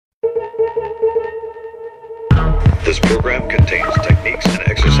This program contains techniques and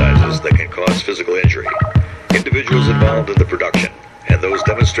exercises that can cause physical injury. Individuals involved in the production and those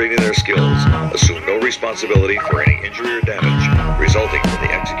demonstrating their skills assume no responsibility for any injury or damage resulting from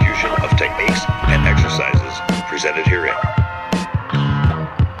the execution of techniques and exercises presented herein.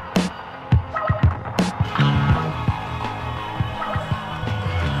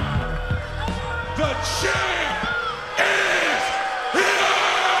 The champ is here!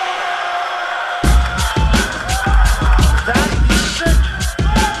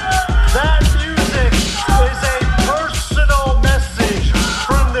 That music is a personal message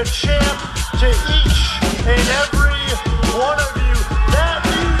from the champ to each and every one of you. That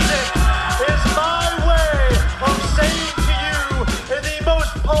music is my way of saying to you in the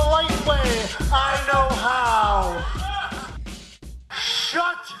most polite way I know how.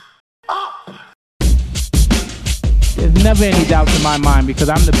 Shut up! There's never any doubts in my mind because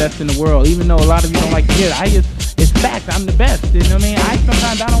I'm the best in the world. Even though a lot of you don't like to hear it, it's fact. I'm the best. You know what I mean?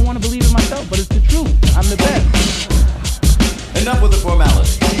 Sometimes I don't want to believe it myself, but it's the truth. I'm the best. Enough with the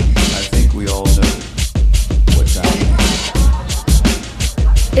formalities. I think we all know what time it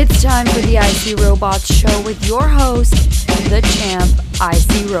is. It's time for the IC Robots show with your host, the champ,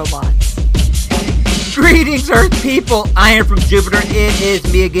 IC Robots. Greetings, Earth people! I am from Jupiter. It is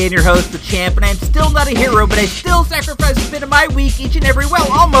me again, your host, the champ, and I'm still not a hero, but I still sacrifice a bit of my week each and every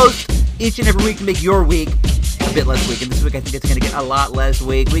week to make your week a bit less weak. And this week, I think it's going to get a lot less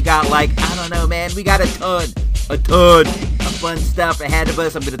weak. We got we got a ton of fun stuff ahead of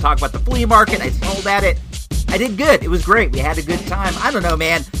us. I'm going to talk about the flea market. I sold at it. I did good. It was great. We had a good time. I don't know,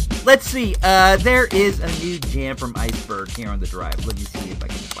 man. Let's see. There is a new jam from Iceberg here on the drive. Let me see if I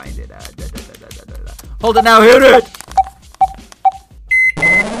can find it. Hold it now. Hit it.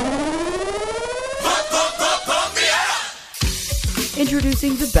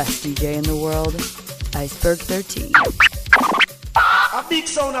 Introducing the best DJ in the world, Iceberg 13. A big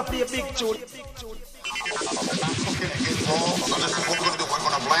sound up here, big tune.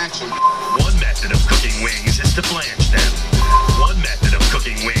 One method of cooking wings is to blanch them.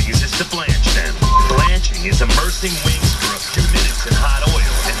 Blanching is immersing wings for a few minutes in hot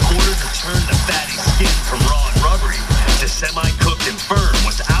oil in order to turn the fatty skin from raw and rubbery to semi-cooked and firm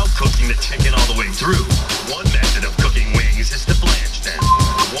without cooking the chicken all the way through. One method of cooking wings is to blanch them.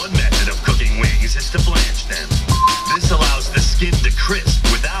 This allows the skin to crisp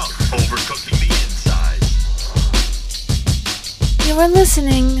without overcooking the inside. You are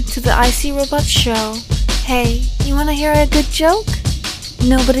listening to the IC Robot Show. Hey, you wanna hear a good joke?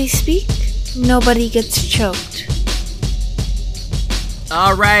 Nobody speak, nobody gets choked.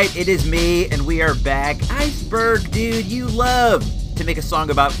 Alright, it is me, and we are back. Iceberg, dude, you love to make a song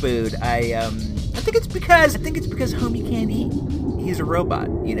about food. I think it's because homie can't eat. He's a robot,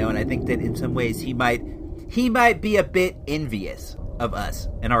 and I think that in some ways he might be a bit envious of us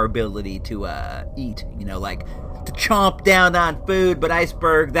and our ability to eat, to chomp down on food. But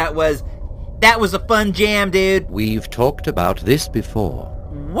Iceberg, that was a fun jam, dude. We've talked about this before.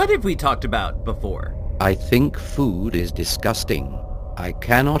 What have we talked about before? I think food is disgusting. I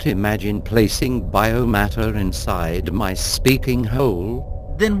cannot imagine placing biomatter inside my speaking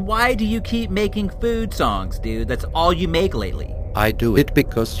hole. Then why do you keep making food songs, dude? That's all you make lately. I do it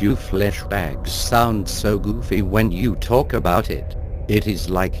because you flesh bags sound so goofy when you talk about it. It is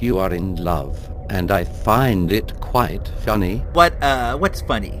like you are in love, and I find it quite funny. What's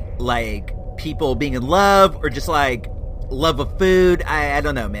funny? Like people being in love, or just like love of food? I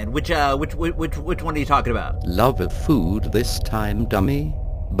don't know, man. Which one are you talking about? Love of food this time, dummy.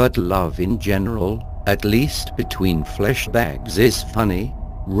 But love in general, at least between flesh bags, is funny.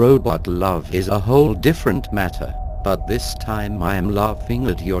 Robot love is a whole different matter. But this time I am laughing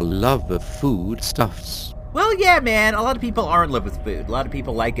at your love of foodstuffs. Well, yeah, man, a lot of people are in love with food. A lot of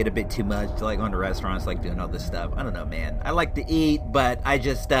people like it a bit too much, like going to restaurants, like doing all this stuff. I don't know, man. I like to eat, but I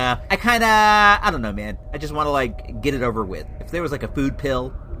just, I don't know, man. I just want to, get it over with. If there was, a food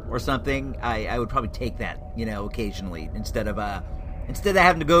pill or something, I would probably take that, occasionally, instead of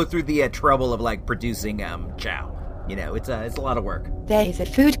having to go through the trouble of, producing, chow. It's a lot of work. There is a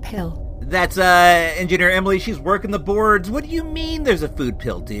food pill. That's, Engineer Emily. She's working the boards. What do you mean there's a food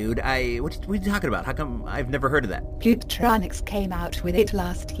pill, dude? What are you talking about? How come I've never heard of that? Goodtronics came out with it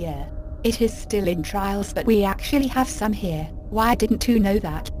last year. It is still in trials, but we actually have some here. Why didn't you know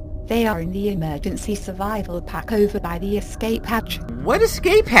that? They are in the emergency survival pack over by the escape hatch. What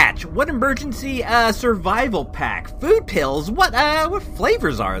escape hatch? What emergency, survival pack? Food pills? What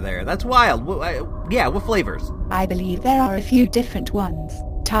flavors are there? That's wild. What flavors? I believe there are a few different ones.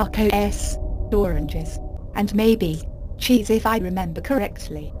 Taco S, oranges, and maybe cheese if I remember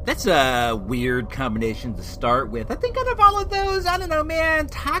correctly. That's a weird combination to start with. I think out of all of those, I don't know, man,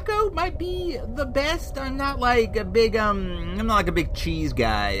 taco might be the best. I'm not like a big cheese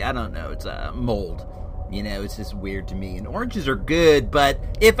guy. I don't know, it's a mold. You know, it's just weird to me. And oranges are good, but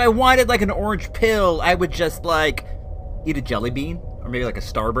if I wanted like an orange pill, I would just like eat a jelly bean or maybe like a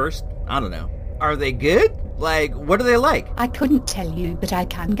Starburst. I don't know. Are they good? Like, what are they like? I couldn't tell you, but I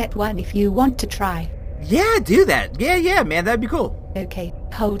can get one if you want to try. Yeah, do that. Yeah, man, that'd be cool. Okay,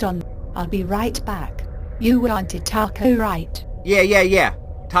 hold on. I'll be right back. You wanted taco, right? Yeah.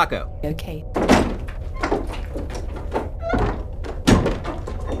 Taco. Okay.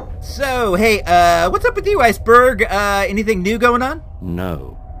 So, hey, what's up with you, Iceberg? Anything new going on?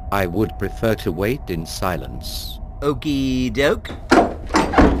 No. I would prefer to wait in silence. Okie doke.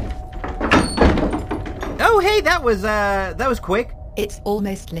 Oh, hey, that was quick. It's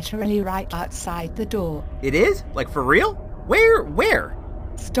almost literally right outside the door. It is? Like, for real? Where?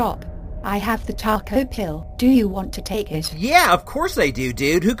 Stop. I have the taco pill. Do you want to take it? Yeah, of course I do,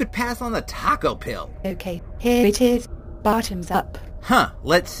 dude. Who could pass on the taco pill? Okay, here it is. Bottoms up. Huh,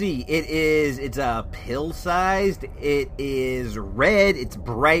 let's see. It's pill-sized. It is red. It's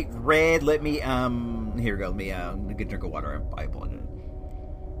bright red. Let me, here we go. Let me get a drink of water. I apologize.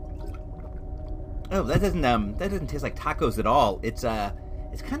 Oh, that doesn't taste like tacos at all. It's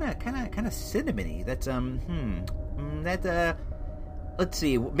kind of cinnamony. That's let's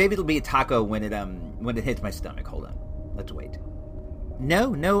see. Maybe it'll be a taco when it hits my stomach. Hold on. Let's wait.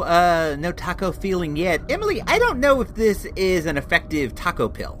 No taco feeling yet. Emily, I don't know if this is an effective taco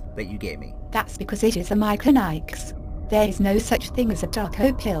pill that you gave me. That's because it is a Myconix. There is no such thing as a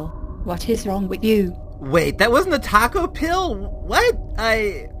taco pill. What is wrong with you? Wait, that wasn't a taco pill? What?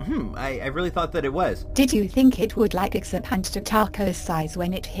 I really thought that it was. Did you think it would like expand to taco size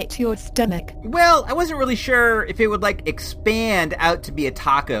when it hit your stomach? Well, I wasn't really sure if it would like expand out to be a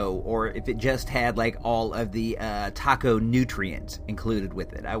taco or if it just had like all of the taco nutrients included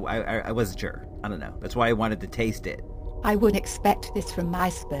with it. I wasn't sure. I don't know. That's why I wanted to taste it. I would expect this from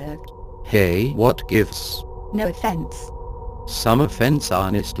Iceberg. Hey, what gives? No offense. Some offense,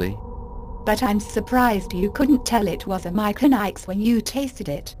 honestly. But I'm surprised you couldn't tell it was a Myconix when you tasted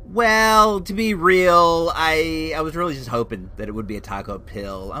it. Well, to be real, I was really just hoping that it would be a taco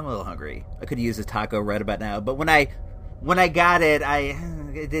pill. I'm a little hungry. I could use a taco right about now, but when I got it,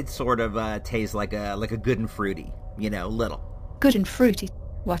 it did sort of taste like a good and fruity, little. Good and fruity?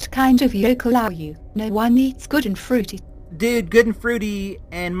 What kind of yokel are you? No one eats good and fruity. Dude, good and fruity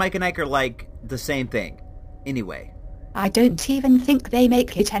and Mike and Ike are like the same thing. Anyway. I don't even think they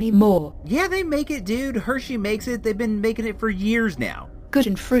make it anymore. Yeah, they make it, dude. Hershey makes it. They've been making it for years now. Good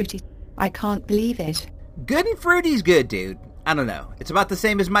and fruity. I can't believe it. Good and fruity's good, dude. I don't know. It's about the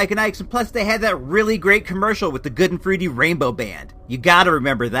same as Mike and Ike's, and plus they had that really great commercial with the Good and Fruity Rainbow Band. You gotta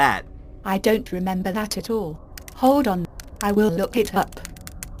remember that. I don't remember that at all. Hold on. I will look it up.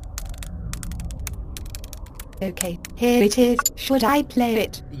 Okay, here it is. Should I play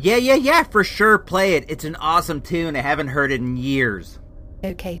it? Yeah, for sure play it. It's an awesome tune. I haven't heard it in years.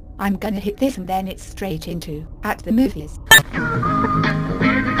 Okay, I'm gonna hit this and then it's straight into At the Movies.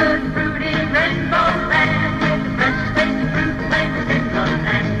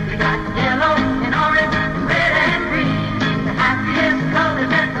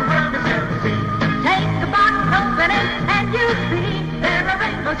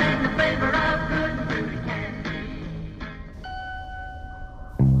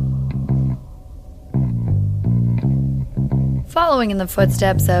 Following in the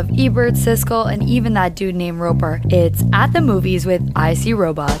footsteps of Ebert, Siskel, and even that dude named Roper, it's At the Movies with I See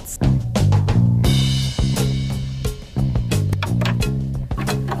Robots. Cowboy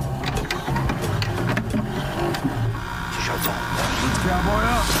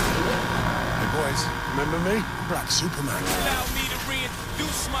up. Hey boys, remember me? Black Superman. Allow me to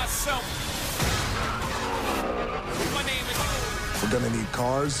reintroduce myself. My name is... We're gonna need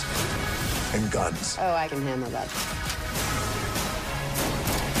cars and guns. Oh, I can handle that.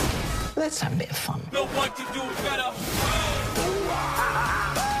 Let's have a bit of fun. No one can do it better.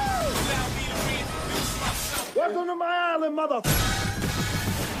 Allow me to reintroduce myself. Welcome to my island, mother.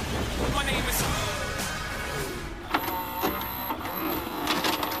 My name is...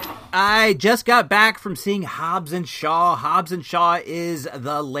 I just got back from seeing Hobbs and Shaw. Hobbs and Shaw is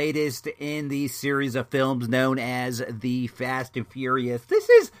the latest in the series of films known as the Fast and Furious. This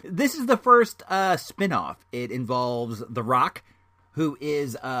is the first spin-off. It involves The Rock, who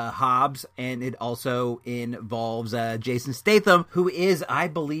is Hobbs, and it also involves Jason Statham, who is, I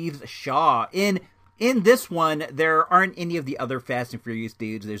believe, Shaw. In this one, there aren't any of the other Fast and Furious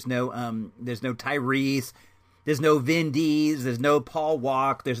dudes. There's no Tyrese. There's no Vin Diesel, there's no Paul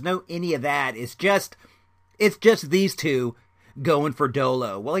Walk, there's no any of that. It's just these two going for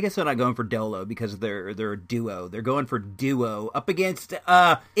Dolo. Well, I guess they're not going for Dolo because they're a duo. They're going for duo up against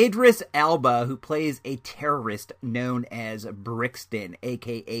Idris Elba, who plays a terrorist known as Brixton,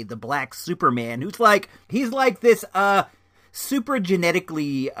 aka the Black Superman, he's like this super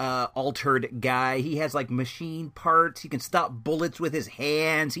genetically altered guy. He has like machine parts. He can stop bullets with his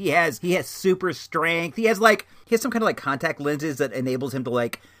hands. He has super strength. He has some kind of like contact lenses that enables him to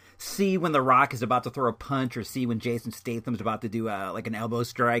like see when The Rock is about to throw a punch, or see when Jason Statham's about to do like an elbow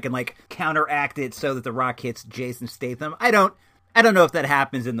strike, and like counteract it so that The Rock hits Jason Statham. I don't know if that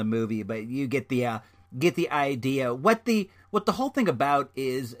happens in the movie, but you get the idea. What the whole thing about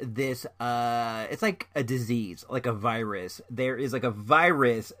is this, it's like a disease, like a virus. There is like a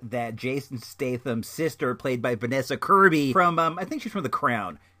virus that Jason Statham's sister, played by Vanessa Kirby from, I think she's from The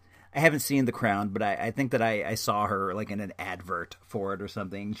Crown. I haven't seen The Crown, but I think that I saw her like in an advert for it or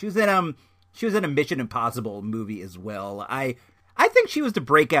something. She was in a Mission Impossible movie as well. I think she was the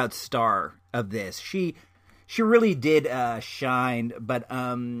breakout star of this. She really did shine, but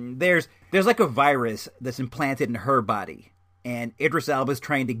there's like a virus that's implanted in her body, and Idris Elba's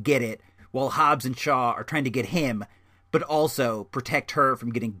trying to get it, while Hobbs and Shaw are trying to get him, but also protect her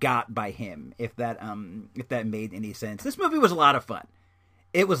from getting got by him. If that made any sense. This movie was a lot of fun.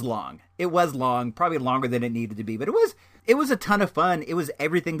 It was long. It was long, probably longer than it needed to be, but it was a ton of fun. It was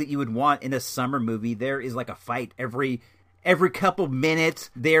everything that you would want in a summer movie. There is like a fight every couple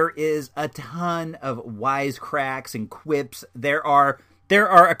minutes. There is a ton of wisecracks and quips. There are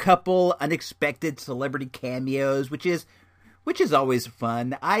a couple unexpected celebrity cameos, which is always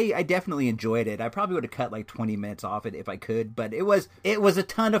fun. I definitely enjoyed it. I probably would have cut like 20 minutes off it if I could, but it was a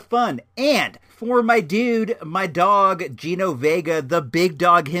ton of fun. And for my dude, my dog, Gino Vega, the big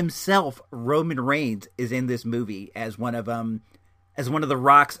dog himself, Roman Reigns, is in this movie as one of The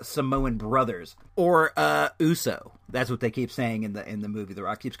Rock's Samoan brothers, or Uso. That's what they keep saying in the movie. The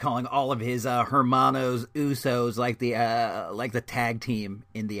Rock keeps calling all of his hermanos Usos, like the tag team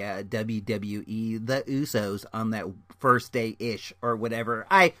in the WWE, the Usos, on that first day ish or whatever.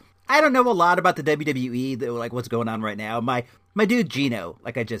 I don't know a lot about the WWE, like what's going on right now. My dude Gino,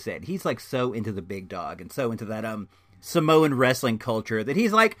 like I just said, he's like so into the big dog and so into that Samoan wrestling culture that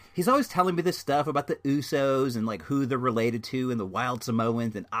he's always telling me this stuff about the Usos and like who they're related to, and the Wild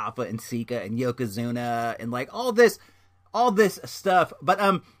Samoans and Alpha and Sika and Yokozuna and like all this stuff.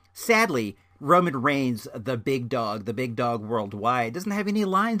 But sadly, Roman Reigns, the big dog worldwide, doesn't have any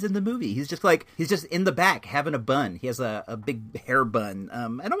lines in the movie. He's just in the back having a bun. He has a big hair bun.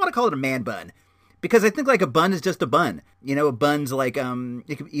 I don't want to call it a man bun, because I think like a bun is just a bun. You know, a bun's like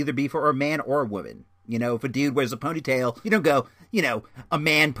it could either be for a man or a woman. You know, if a dude wears a ponytail, you don't go, a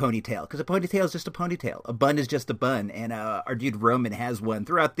man ponytail, because a ponytail is just a ponytail. A bun is just a bun, and our dude Roman has one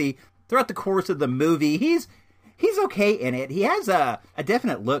throughout the course of the movie. He's okay in it. He has a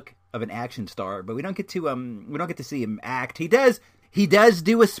definite look of an action star, but we don't get to see him act. He does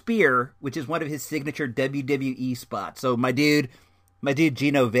do a spear, which is one of his signature WWE spots. So my dude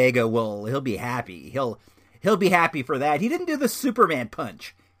Gino Vega he'll be happy. He'll be happy for that. He didn't do the Superman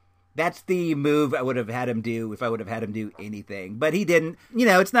punch. That's the move I would have had him do if I would have had him do anything. But he didn't.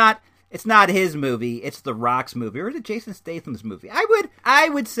 It's not his movie. It's The Rock's movie. Or is it Jason Statham's movie? I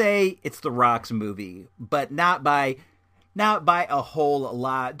would say it's The Rock's movie, but not by a whole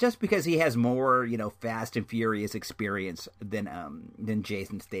lot, just because he has more, Fast and Furious experience than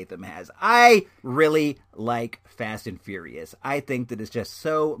Jason Statham has. I really like Fast and Furious. I think that it's just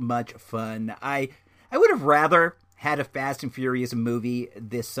so much fun. I would have rather had a Fast and Furious movie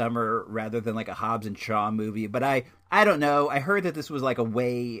this summer rather than like a Hobbs and Shaw movie, but I don't know. I heard that this was like a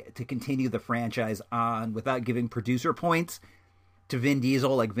way to continue the franchise on without giving producer points to Vin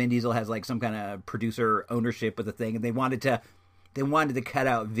Diesel. Like Vin Diesel has like some kind of producer ownership of the thing, and they wanted to cut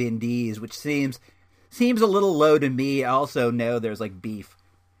out Vin Diesel, which seems a little low to me. I also know there's like beef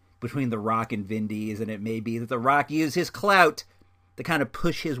between The Rock and Vin Diesel, and it may be that The Rock used his clout to kind of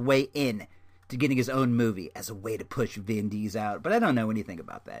push his way in to getting his own movie as a way to push Vin Diesel out. But I don't know anything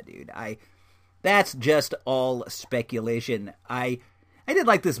about that, dude. That's just all speculation. I did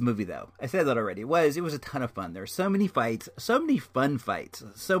like this movie, though. I said that already. It was a ton of fun. There were so many fights, so many fun fights,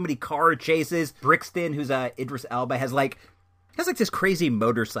 so many car chases. Brixton, who's Idris Elba, has like this crazy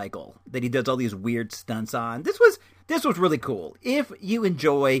motorcycle that he does all these weird stunts on. This was really cool. If you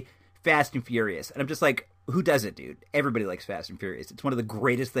enjoy Fast and Furious, and I'm just like, who doesn't, dude? Everybody likes Fast and Furious. It's one of the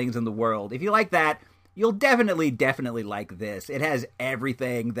greatest things in the world. If you like that, you'll definitely like this. It has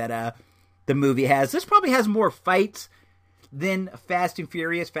everything that the movie has. This probably has more fights than Fast and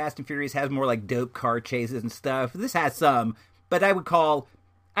Furious. Fast and Furious has more like dope car chases and stuff. This has some, but I would call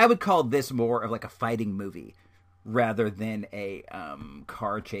this more of like a fighting movie rather than a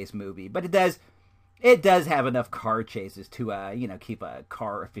car chase movie. But it does have enough car chases to keep a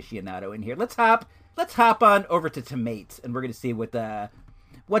car aficionado in here. Let's hop on over to Tomates, and we're gonna see what the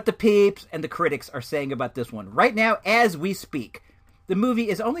peeps and the critics are saying about this one right now as we speak. The movie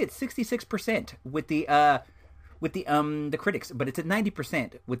is only at 66% with the critics, but it's at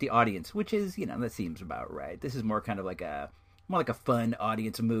 90% with the audience, which is, that seems about right. This is more kind of like a fun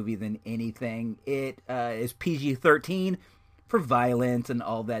audience movie than anything. It is PG-13 for violence and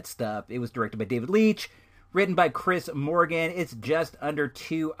all that stuff. It was directed by David Leitch, written by Chris Morgan. It's just under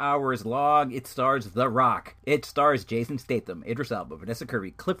 2 hours long. It stars The Rock. It stars Jason Statham, Idris Elba, Vanessa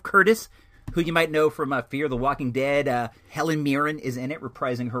Kirby, Cliff Curtis, who you might know from Fear the Walking Dead. Helen Mirren is in it,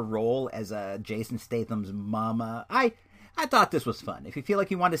 reprising her role as Jason Statham's mama. I thought this was fun. If you feel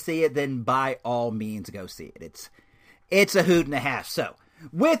like you want to see it, then by all means go see it. It's a hoot and a half. So,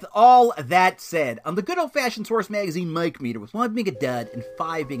 with all that said, on the good old-fashioned Source Magazine Mike Meter, with 1 being a dud and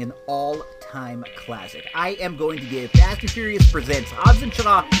 5 being an all-time classic, I am going to give Fast and Furious Presents Hobbs and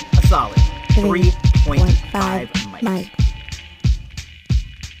Shaw a solid 3.5 mics.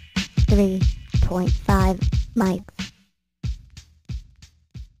 3.5 mics.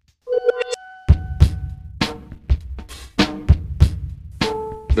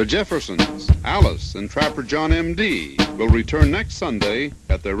 The Jeffersons, Alice, and Trapper John M.D. will return next Sunday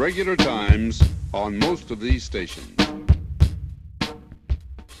at their regular times on most of these stations.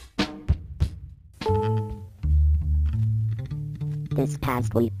 This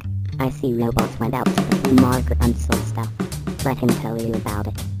past week, IC Robots went out to the flea market and sold stuff. Let him tell you about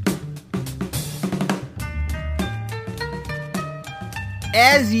it.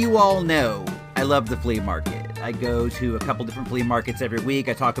 As you all know, I love the flea market. I go to a couple different flea markets every week.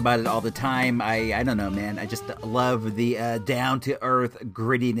 I talk about it all the time. I don't know, man. I just love the down-to-earth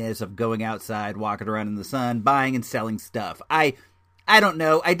grittiness of going outside, walking around in the sun, buying and selling stuff. I don't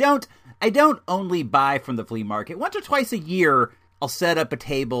know. I don't only buy from the flea market. Once or twice a year, I'll set up a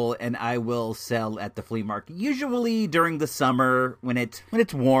table and I will sell at the flea market. Usually during the summer, when it's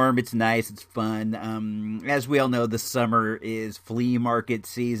warm, it's nice, it's fun. As we all know, the summer is flea market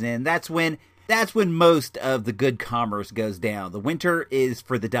season. That's when most of the good commerce goes down. The winter is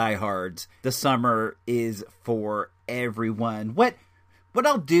for the diehards. The summer is for everyone. What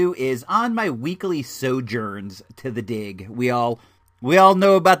I'll do is, on my weekly sojourns to the Dig, we all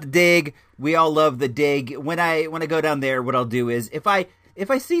know about the Dig. We all love the Dig. When I go down there, what I'll do is, if I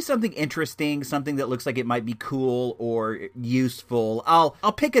see something interesting, something that looks like it might be cool or useful,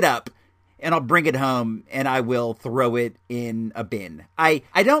 I'll pick it up and I'll bring it home and I will throw it in a bin. I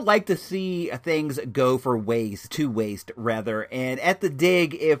don't like to see things go to waste rather. And at the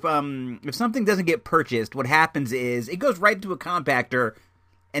Dig, if something doesn't get purchased, what happens is it goes right into a compactor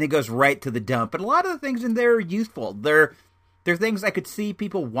and it goes right to the dump. But a lot of the things in there are useful. They're things I could see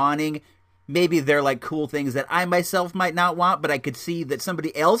people wanting. Maybe they're like cool things that I myself might not want, but I could see that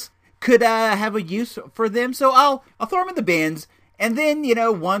somebody else could have a use for them. So I'll throw them in the bins. And then,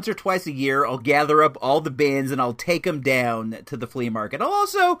 once or twice a year, I'll gather up all the bins and I'll take them down to the flea market. I'll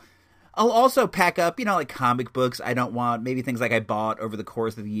also pack up, like comic books I don't want, maybe things like I bought over the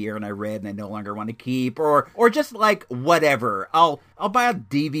course of the year and I read and I no longer want to keep, or just like whatever. I'll buy out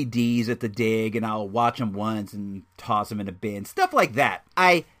DVDs at the Dig and I'll watch them once and toss them in a bin, stuff like that.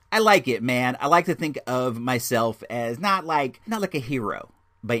 I like it, man. I like to think of myself as not like a hero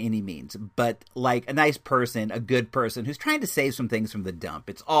by any means, but like a nice person, a good person who's trying to save some things from the dump.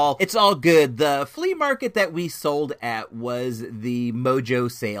 It's all good. The flea market that we sold at was the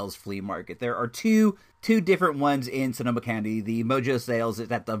Mojo Sales Flea Market. There are two different ones in Sonoma County. The Mojo Sales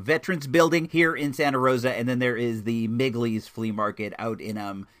is at the Veterans Building here in Santa Rosa, and then there is the Migley's Flea Market out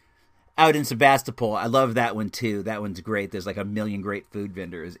in Sebastopol. I love that one too. That one's great. There's like a million great food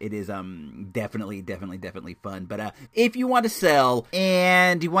vendors. It is definitely fun. But if you want to sell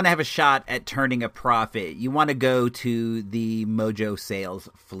and you want to have a shot at turning a profit, you want to go to the Mojo Sales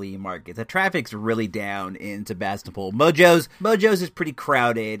Flea Market. The traffic's really down in Sebastopol. Mojo's is pretty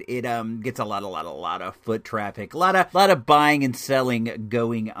crowded. It gets a lot of foot traffic, a lot of buying and selling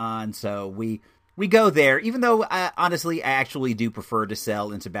going on. So we go there, even though, honestly, I actually do prefer to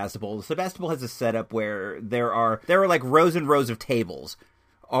sell in Sebastopol. Sebastopol has a setup where there are like rows and rows of tables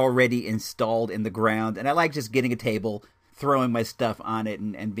already installed in the ground, and I like just getting a table, throwing my stuff on it,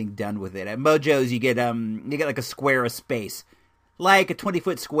 and being done with it. At Mojo's, you get like a square of space, like a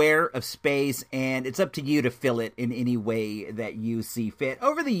 20-foot square of space, and it's up to you to fill it in any way that you see fit.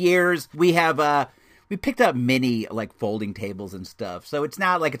 Over the years, we have we picked up many like folding tables and stuff, so it's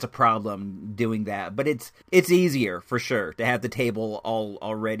not like it's a problem doing that. But it's easier for sure to have the table all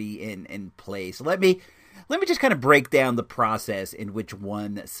already in place. Let me just kind of break down the process in which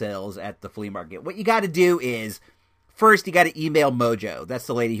one sells at the flea market. What you got to do is, first, you got to email Mojo. That's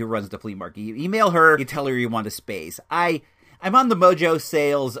the lady who runs the flea market. You email her, you tell her you want a space. I'm on the Mojo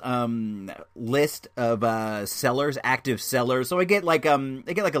sales list of sellers, active sellers. So I get like a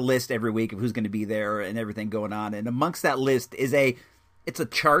list every week of who's going to be there and everything going on. And amongst that list is it's a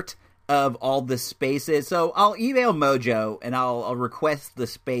chart of all the spaces. So I'll email Mojo and I'll request the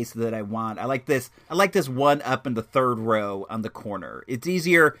space that I want. I like this one up in the third row on the corner. It's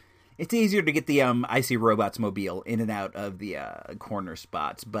easier to get the IC Robots mobile in and out of the corner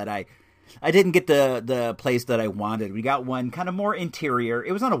spots, but I didn't get the place that I wanted. We got one kind of more interior.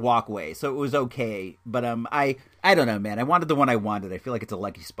 It was on a walkway, so it was okay. But I don't know, man. I wanted the one I wanted. I feel like it's a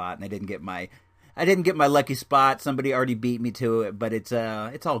lucky spot, and I didn't get my lucky spot. Somebody already beat me to it, but it's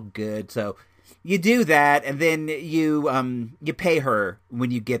all good. So you do that, and then you pay her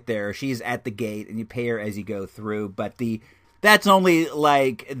when you get there. She's at the gate, and you pay her as you go through. But that's only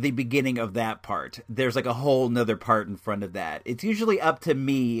like the beginning of that part. There's like a whole nother part in front of that. It's usually up to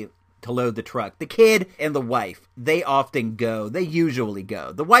me to load the truck. The kid and the wife, they often go. They usually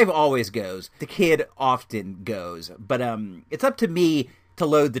go. The wife always goes. The kid often goes. But it's up to me to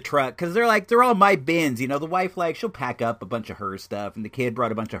load the truck because they're all my bins. You know, the wife, like, she'll pack up a bunch of her stuff, and the kid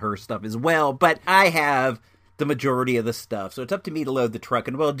brought a bunch of her stuff as well. But I have the majority of the stuff, so it's up to me to load the truck.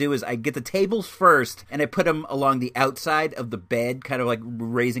 And what I'll do is I get the tables first, and I put them along the outside of the bed, kind of like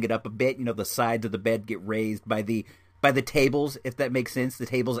raising it up a bit. You know, the sides of the bed get raised by the tables, if that makes sense. The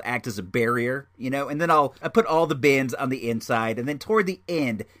tables act as a barrier, you know, and then I put all the bins on the inside, and then toward the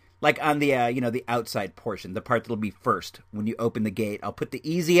end, like on the, the outside portion, the part that'll be first when you open the gate, I'll put the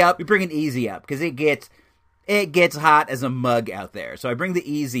Easy up. We bring an Easy up because it gets hot as a mug out there. So I bring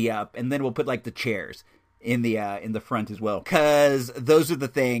the Easy up, and then we'll put like the chairs in the front as well, because those are the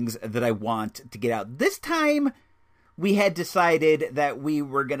things that I want to get out. This time we had decided that we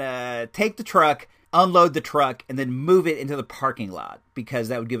were gonna take the truck, unload the truck, and then move it into the parking lot because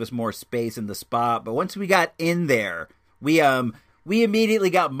that would give us more space in the spot. But once we got in there, we immediately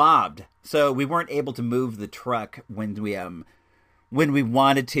got mobbed, so we weren't able to move the truck when we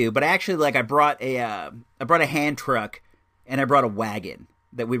wanted to. But actually, I brought a hand truck and I brought a wagon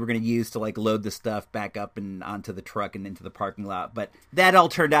that we were going to use to like load the stuff back up and onto the truck and into the parking lot. But that all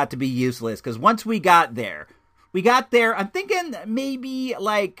turned out to be useless because once we got there, I'm thinking maybe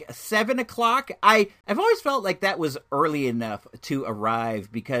like 7 o'clock. I've always felt like that was early enough to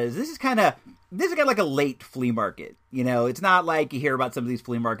arrive because this is kind of like a late flea market. You know, it's not like you hear about some of these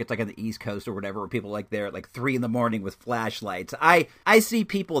flea markets like on the East Coast or whatever, where people like there at like 3 a.m. with flashlights. I see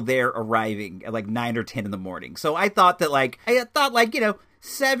people there arriving at like 9 or 10 in the morning. So I thought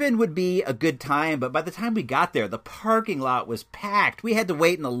 7 would be a good time, but by the time we got there, the parking lot was packed. We had to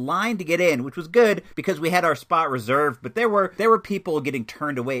wait in a line to get in, which was good because we had our spot reserved, but there were people getting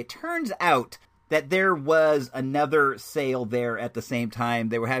turned away. It turns out that there was another sale there at the same time.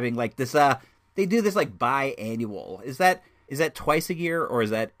 They were having like this, they do this like biannual. Is that twice a year or is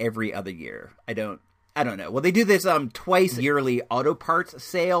that every other year? I don't know. Well, they do this twice yearly auto parts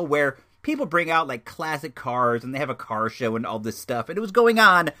sale where people bring out like classic cars and they have a car show and all this stuff. And it was going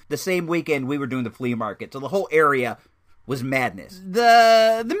on the same weekend we were doing the flea market. So the whole area was madness.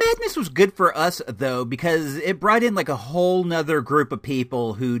 The madness was good for us though, because it brought in like a whole nother group of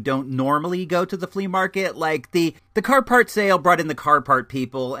people who don't normally go to the flea market. Like the car part sale brought in the car part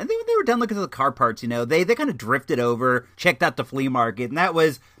people, and when they were done looking at the car parts, you know, they kind of drifted over, checked out the flea market, and that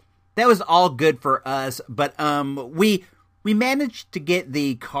was all good for us. But we managed to get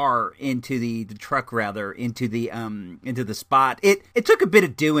the car into the truck rather into the spot. It took a bit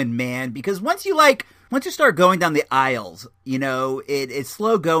of doing, man, because once you start going down the aisles, you know, it's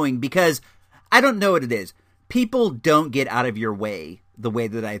slow going because I don't know what it is. People don't get out of your way the way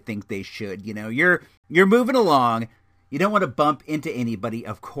that I think they should. You know, you're moving along. You don't want to bump into anybody,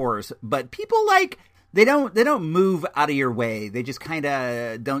 of course, but people they don't move out of your way. They just kind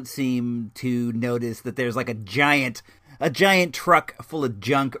of don't seem to notice that there's like a giant truck full of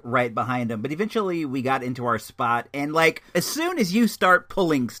junk right behind them. But eventually we got into our spot, and like as soon as you start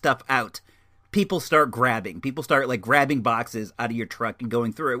pulling stuff out, people start grabbing grabbing boxes out of your truck and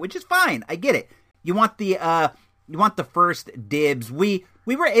going through it, which is fine. I get it. You want the first dibs. We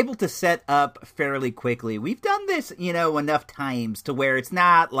were able to set up fairly quickly. We've done this, you know, enough times to where it's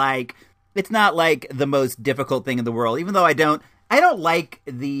not like the most difficult thing in the world. Even though I don't like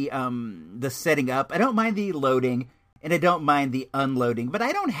the setting up. I don't mind the loading. And I don't mind the unloading, but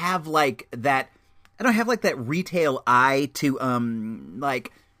I don't have like that like that retail eye to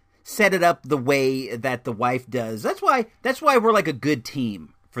like set it up the way that the wife does. That's why we're like a good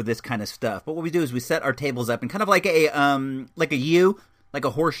team for this kind of stuff. But what we do is we set our tables up in kind of like a U, like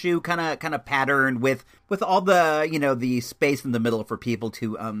a horseshoe kind of pattern with all the, you know, the space in the middle for people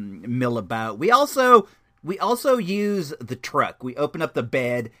to mill about. We also use the truck. We open up the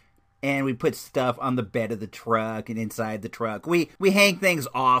bed and we put stuff on the bed of the truck and inside the truck. We hang things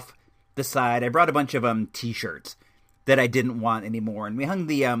off the side. I brought a bunch of t-shirts that I didn't want anymore, and we hung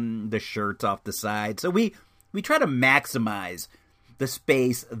the shirts off the side. So we try to maximize the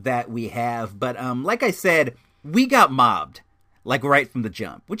space that we have. But like I said, we got mobbed. Like right from the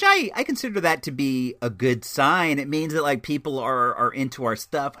jump, which I consider that to be a good sign. It means that like people are into our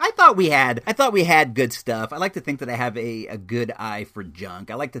stuff. I thought we had good stuff. I like to think that I have a good eye for junk.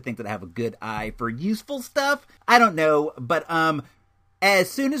 I like to think that I have a good eye for useful stuff. I don't know, but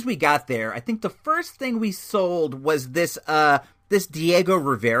as soon as we got there, I think the first thing we sold was this Diego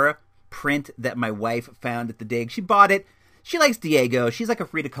Rivera print that my wife found at the dig. She bought it. She likes Diego. She's like a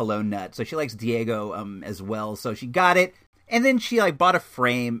Frida Kahlo nut, so she likes Diego as well. So she got it. And then she like bought a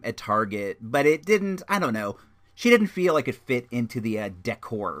frame at Target, but it didn't, I don't know, she didn't feel like it fit into the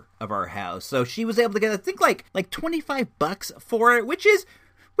decor of our house. So she was able to get, I think like $25 for it, which is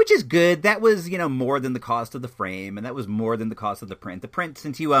good. That was, you know, more than the cost of the frame, and that was more than the cost of the print. The print,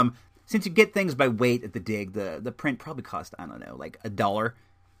 since you get things by weight at the dig, the print probably cost, I don't know, like $1,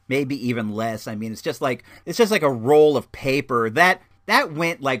 maybe even less. I mean, it's just like a roll of paper that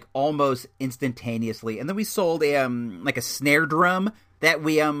went like almost instantaneously. And then we sold a like a snare drum that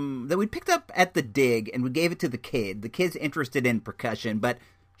we picked up at the dig, and we gave it to the kid. The kid's interested in percussion, but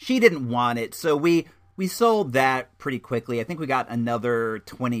she didn't want it, so we sold that pretty quickly. I think we got another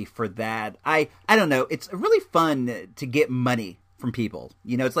 20 for that. I don't know. It's really fun to get money from people.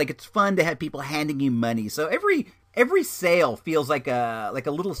 You know, it's fun to have people handing you money. So every sale feels like a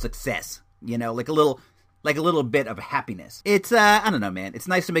little success. You know, like a little bit of happiness. It's, I don't know, man. It's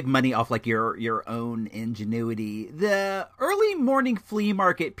nice to make money off, like, your own ingenuity. The early morning flea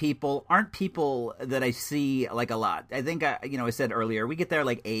market people aren't people that I see, like, a lot. I think, I said earlier, we get there,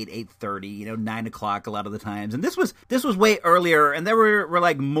 like, 8:30, 9 o'clock a lot of the times. And this was way earlier, and there were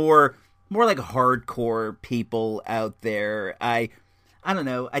like, more like, hardcore people out there. I don't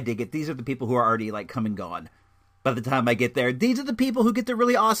know. I dig it. These are the people who are already, like, come and gone by the time I get there. These are the people who get the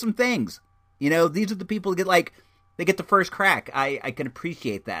really awesome things. You know, these are the people who get the first crack. I can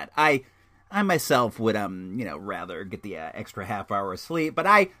appreciate that. I myself would, rather get the extra half hour of sleep, but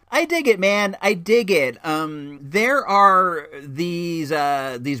I dig it, man. I dig it. There are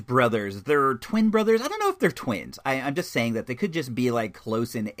these brothers. They're twin brothers. I don't know if they're twins. I'm just saying that they could just be like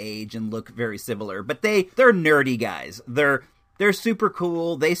close in age and look very similar, but they're nerdy guys. They're super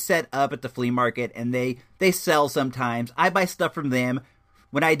cool. They set up at the flea market and they sell sometimes. I buy stuff from them.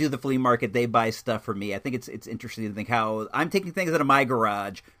 When I do the flea market, they buy stuff for me. I think it's interesting to think how I'm taking things out of my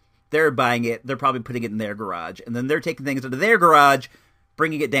garage. They're buying it. They're probably putting it in their garage. And then they're taking things out of their garage,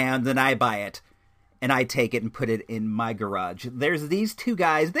 bringing it down. Then I buy it. And I take it and put it in my garage. There's these two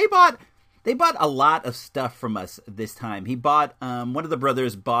guys. They bought a lot of stuff from us this time. He bought, one of the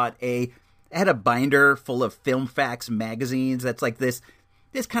brothers had a binder full of Film Facts magazines. That's like this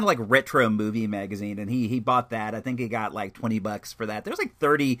kind of like retro movie magazine, and he bought that. I think he got like $20 for that. There's like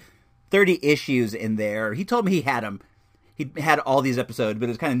 30 issues in there. He told me he had them. He had all these episodes, but it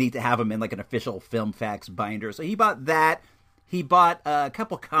was kind of neat to have them in like an official Film Facts binder. So he bought that. He bought a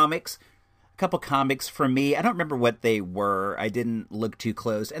couple comics for me. I don't remember what they were. I didn't look too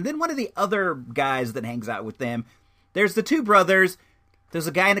close. And then one of the other guys that hangs out with them, there's the two brothers. There's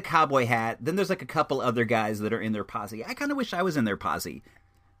a guy in a cowboy hat. Then there's like a couple other guys that are in their posse. I kind of wish I was in their posse,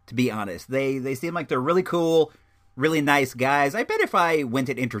 to be honest. They seem like they're really cool, really nice guys. I bet if I went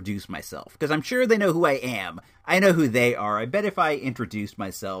and introduced myself, because I'm sure they know who I am. I know who they are. I bet if I introduced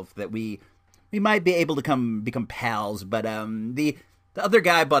myself that we might be able to become pals. But the other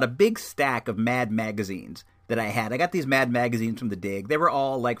guy bought a big stack of Mad magazines that I had. I got these Mad magazines from the dig. They were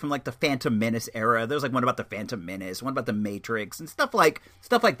all like from like the Phantom Menace era. There was like one about the Phantom Menace, one about the Matrix, and stuff like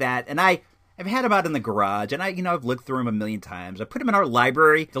that. And I've had them out in the garage, and I've looked through them a million times. I put them in our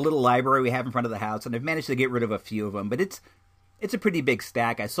library, the little library we have in front of the house, and I've managed to get rid of a few of them. But it's a pretty big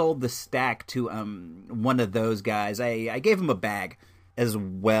stack. I sold the stack to one of those guys. I gave him a bag as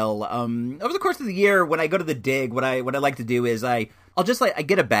well. Over the course of the year, when I go to the dig, what I like to do is I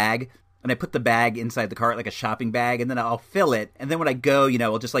get a bag. And I put the bag inside the cart, like a shopping bag, and then I'll fill it. And then when I go,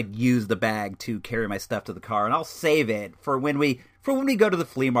 I'll just like use the bag to carry my stuff to the car, and I'll save it for when we go to the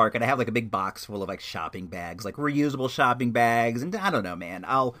flea market. I have like a big box full of like shopping bags, like reusable shopping bags, and I don't know, man.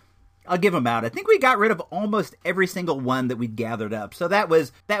 I'll I'll give them out. I think we got rid of almost every single one that we'd gathered up. So that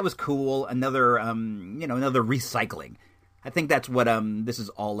was cool. Another, another recycling. I think that's what this is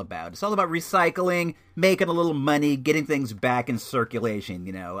all about. It's all about recycling, making a little money, getting things back in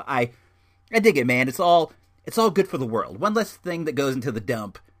circulation. I dig it, man. It's all good for the world. One less thing that goes into the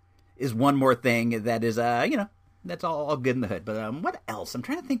dump is one more thing that is, that's all good in the hood. But what else? I'm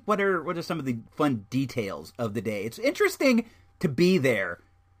trying to think what are some of the fun details of the day. It's interesting to be there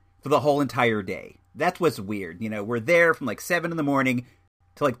for the whole entire day. That's what's weird. We're there from like 7 in the morning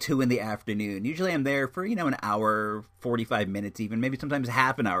to like 2 in the afternoon. Usually I'm there for, an hour, 45 minutes even, maybe sometimes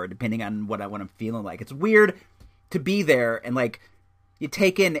half an hour, depending on what I'm feeling like. It's weird to be there and like you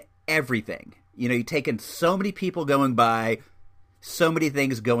take in everything. You take in so many people going by, so many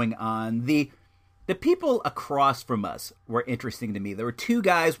things going on. The people across from us were interesting to me. There were 2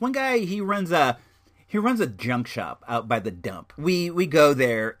 guys. One guy, he runs a junk shop out by the dump. We go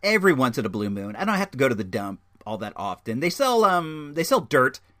there every once in a blue moon. I don't have to go to the dump all that often. They sell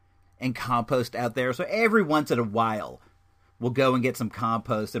dirt and compost out there. So every once in a while, we'll go and get some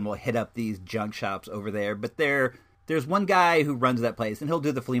compost and we'll hit up these junk shops over there. But there's one guy who runs that place and he'll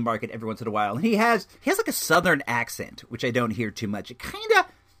do the flea market every once in a while. And he has like a southern accent, which I don't hear too much. It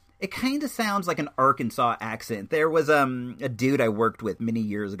kind of sounds like an Arkansas accent. There was a dude I worked with many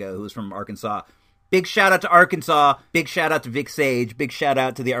years ago who was from Arkansas. Big shout out to Arkansas. Big shout out to Vic Sage. Big shout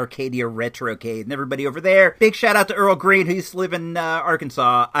out to the Arcadia Retrocade and everybody over there. Big shout out to Earl Green, who used to live in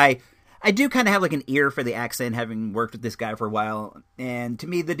Arkansas. I do kind of have like an ear for the accent, having worked with this guy for a while. And to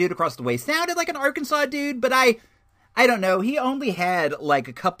me, the dude across the way sounded like an Arkansas dude, but I don't know. He only had like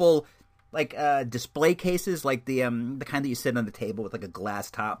a couple like display cases, like the kind that you sit on the table with like a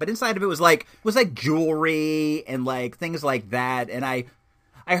glass top. But inside of it was like jewelry and like things like that. And I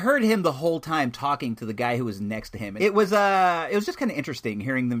heard him the whole time talking to the guy who was next to him. It was just kind of interesting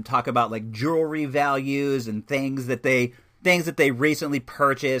hearing them talk about like jewelry values and things that they recently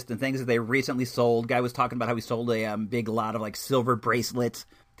purchased and things that they recently sold. Guy was talking about how he sold a big lot of like silver bracelets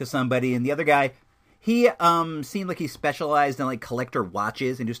to somebody, and the other guy, he seemed like he specialized in like collector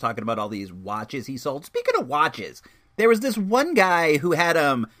watches, and he was talking about all these watches he sold. Speaking of watches, there was this one guy who had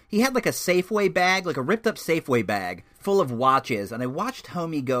he had like a Safeway bag, like a ripped up Safeway bag full of watches, and I watched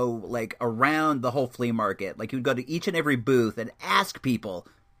homie go like around the whole flea market. Like he would go to each and every booth and ask people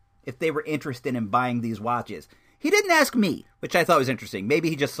if they were interested in buying these watches. He didn't ask me, which I thought was interesting. Maybe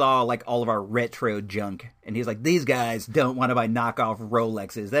he just saw like all of our retro junk, and he's like, these guys don't want to buy knockoff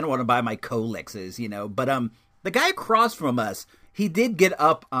Rolexes. They don't want to buy my Colexes, But the guy across from us, he did get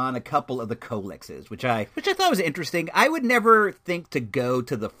up on a couple of the Colexes, which I thought was interesting. I would never think to go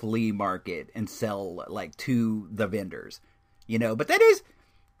to the flea market and sell like to the vendors, but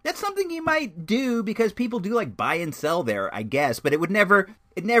that's something you might do because people do like buy and sell there, I guess, but it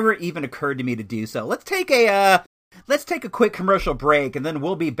never even occurred to me to do so. Let's take a quick commercial break and then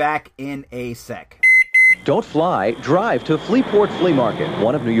we'll be back in a sec. Don't fly, drive to Fleaport Flea Market,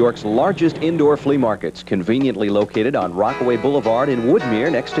 one of New York's largest indoor flea markets, conveniently located on Rockaway Boulevard in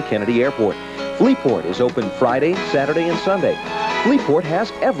Woodmere next to Kennedy Airport. Fleaport is open Friday, Saturday, and Sunday. Fleaport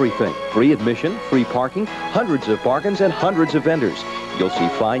has everything. Free admission, free parking, hundreds of bargains, and hundreds of vendors. You'll see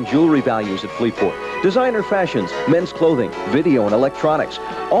fine jewelry values at Fleaport, designer fashions, men's clothing, video and electronics,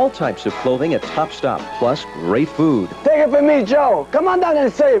 all types of clothing at Top Stop, plus great food. Take it from me, Joe. Come on down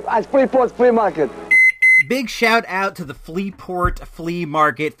and save at Fleaport's Flea Market. Big shout out to the Fleaport Flea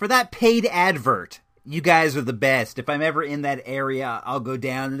Market for that paid advert. You guys are the best. If I'm ever in that area, I'll go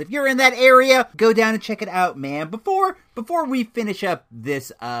down. And if you're in that area, go down and check it out, man. Before we finish up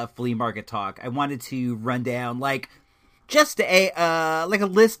this flea market talk, I wanted to run down just a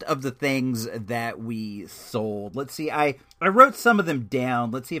list of the things that we sold. Let's see. I wrote some of them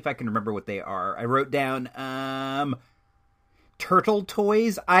down. Let's see if I can remember what they are. I wrote down turtle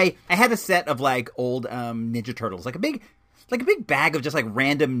toys. I had a set of old Ninja Turtles, like a big bag of just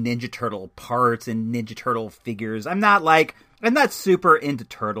random Ninja Turtle parts and Ninja Turtle figures. I'm not super into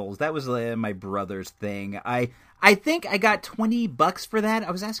turtles. That was my brother's thing. I think I got $20 for that.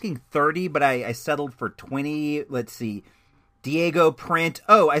 I was asking 30, but I settled for 20. Let's see. Diego print.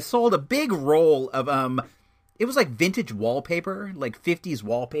 Oh, I sold a big roll of it was vintage wallpaper, 50s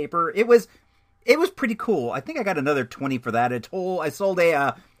wallpaper. It was pretty cool. I think I got another 20 for that. I sold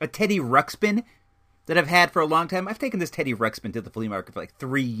a Teddy Ruxpin that I've had for a long time. I've taken this Teddy Ruxpin to the flea market for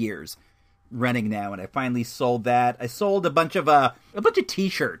 3 years running now, and I finally sold that. I sold a bunch of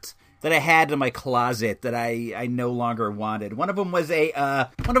T-shirts that I had in my closet that I no longer wanted. One of them was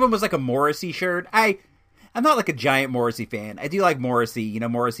like a Morrissey shirt. I'm not a giant Morrissey fan. I do like Morrissey,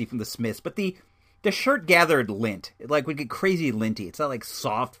 Morrissey from the Smiths, but the the shirt gathered lint. Like, would get crazy linty. It's not like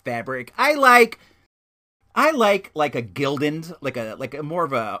soft fabric. I like a Gildan's, like a more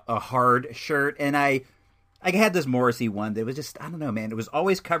of a hard shirt, and I had this Morrissey one that was just, I don't know, man. It was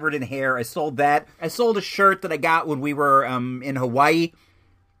always covered in hair. I sold that. I sold a shirt that I got when we were in Hawaii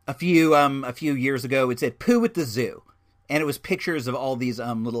a few years ago. It said "Poo at the Zoo," and it was pictures of all these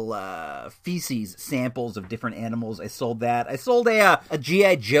little feces samples of different animals. I sold that. I sold a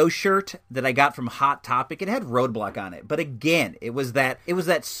G.I. Joe shirt that I got from Hot Topic. It had Roadblock on it, but again, it was that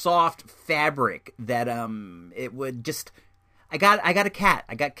soft fabric that it would just. I got a cat.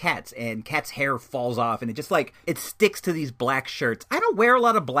 I got cats, and cat's hair falls off, and it just like it sticks to these black shirts. I don't wear a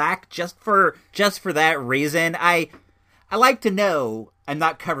lot of black just for that reason. I like to know I'm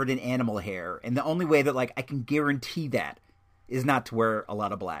not covered in animal hair, and the only way that like I can guarantee that is not to wear a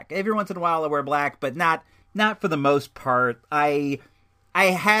lot of black. Every once in a while I wear black, but not for the most part. I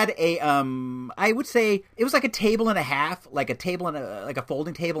had a I would say it was like a table and a half, like a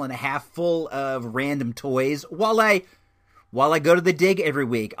folding table and a half full of random toys. While I go to the dig every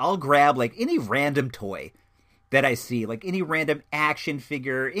week, I'll grab like any random toy that I see, like any random action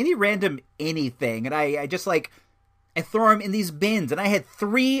figure, any random anything, and I just like I throw them in these bins. And I had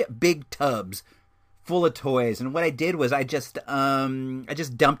 3 big tubs full of toys, and what I did was I just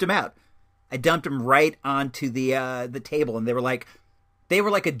dumped them out. I dumped them right onto the table, and they were like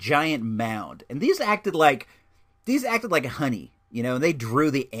a giant mound, and these acted like honey. You know, and they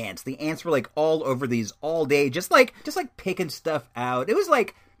drew the ants. The ants were like all over these all day, just like picking stuff out. It was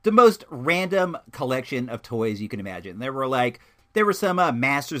like the most random collection of toys you can imagine. There were some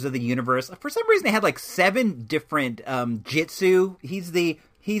Masters of the Universe. For some reason, they had like 7 different Jitsu. He's the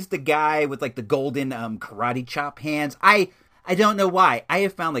guy with like the golden karate chop hands. I don't know why. I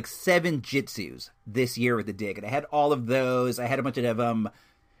have found like 7 Jitsus this year with the dig, and I had all of those. I had a bunch of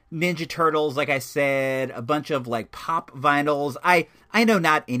Ninja Turtles, like I said, a bunch of like pop vinyls. I know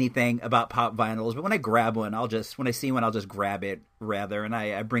not anything about pop vinyls, but when I grab one, when I see one, I'll just grab it rather, and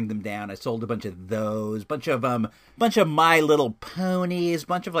I bring them down. I sold a bunch of those, bunch of My Little Ponies,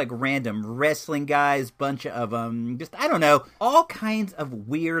 bunch of like random wrestling guys, bunch of just I don't know, all kinds of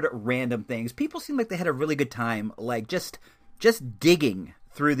weird random things. People seem like they had a really good time, like just digging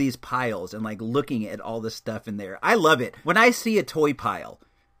through these piles and like looking at all the stuff in there. I love it. When I see a toy pile,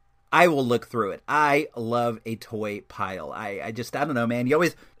 I will look through it. I love a toy pile. I don't know, man.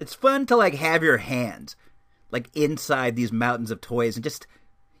 It's fun to like have your hands like inside these mountains of toys, and just,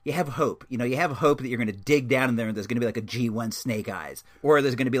 you have hope. You know, you have hope that you're going to dig down in there and there's going to be like a G1 Snake Eyes, or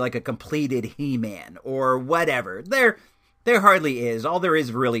there's going to be like a completed He-Man, or whatever. There hardly is. All there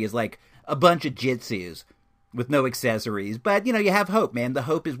is really is like a bunch of Jitsus with no accessories. But, you know, you have hope, man. The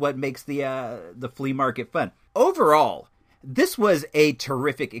hope is what makes the flea market fun. Overall, this was a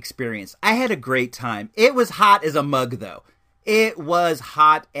terrific experience. I had a great time. It was hot as a mug, though. It was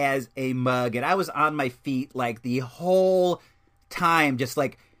hot as a mug, and I was on my feet like the whole time, just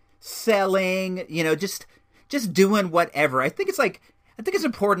like selling, you know, just doing whatever. I think it's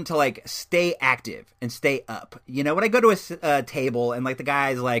important to like stay active and stay up. You know, when I go to a table and like the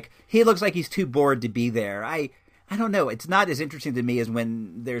guy's like, he looks like he's too bored to be there, I don't know. It's not as interesting to me as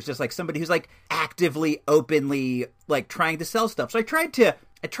when there's just like somebody who's like actively, openly like trying to sell stuff. So I tried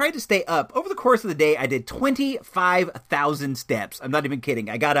to stay up. Over the course of the day, I did 25,000 steps. I'm not even kidding.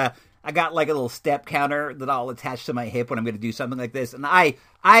 I got like a little step counter that I'll attach to my hip when I'm going to do something like this. And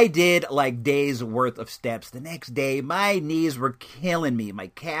I did like days worth of steps. The next day, my knees were killing me. My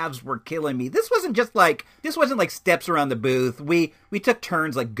calves were killing me. This wasn't like steps around the booth. We took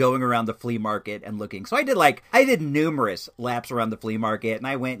turns like going around the flea market and looking. So I did numerous laps around the flea market, and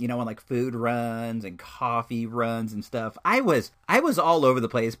I went, you know, on like food runs and coffee runs and stuff. I was all over the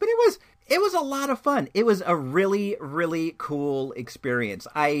place, but it was a lot of fun. It was a really, really cool experience.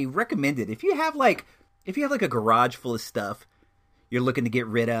 I recommend it. If you have like a garage full of stuff you're looking to get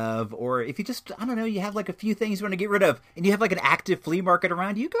rid of, or if you just, I don't know, you have like a few things you want to get rid of, and you have like an active flea market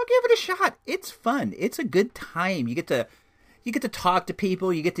around you, go give it a shot. It's fun. It's a good time. You get to talk to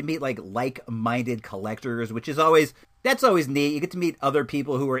people. You get to meet like-minded collectors, which is always neat. You get to meet other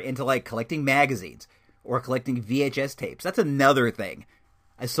people who are into like collecting magazines or collecting VHS tapes. That's another thing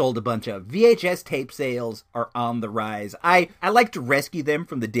I sold a bunch of. VHS tape sales are on the rise. I like to rescue them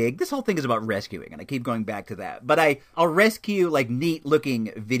from the dig. This whole thing is about rescuing, and I keep going back to that. But I'll rescue like neat looking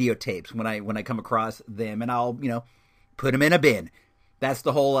videotapes when I come across them, and I'll, you know, put them in a bin. That's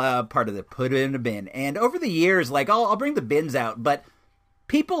the whole part of it. Put it in a bin. And over the years, like I'll bring the bins out, but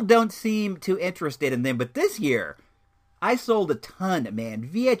people don't seem too interested in them. But this year, I sold a ton, man.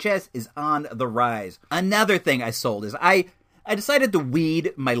 VHS is on the rise. Another thing I sold is I I decided to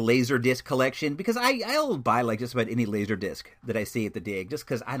weed my Laserdisc collection because I'll buy like just about any Laserdisc that I see at the dig, just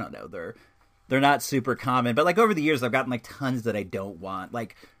because, I don't know, they're not super common. But like over the years, I've gotten like tons that I don't want,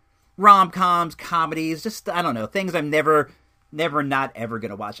 like rom-coms, comedies, just, I don't know, things I'm never not ever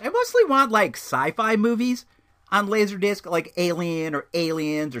gonna watch. I mostly want like sci-fi movies on Laserdisc, like Alien or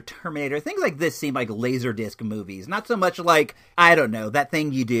Aliens or Terminator. Things like this seem like Laserdisc movies, not so much like, I don't know, That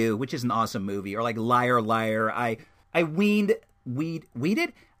Thing You Do, which is an awesome movie, or like Liar Liar. I weeded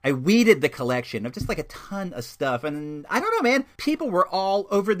the collection of just like a ton of stuff, and I don't know, man, people were all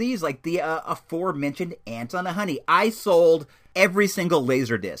over these, like the aforementioned Ants on a Honey. I sold every single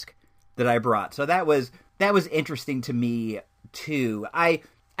Laserdisc that I brought, so that was interesting to me too. I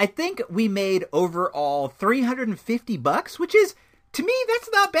think we made overall $350, which is, to me, that's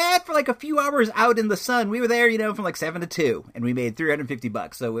not bad for like a few hours out in the sun. We were there, from like 7 to 2, and we made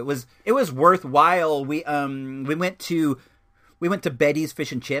 $350. So it was worthwhile. We went to Betty's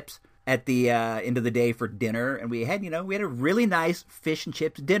Fish and Chips at the end of the day for dinner, and we had a really nice fish and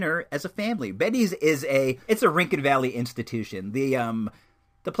chips dinner as a family. Betty's it's a Rincon Valley institution.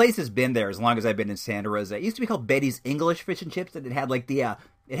 The place has been there as long as I've been in Santa Rosa. It used to be called Betty's English Fish and Chips, and it had like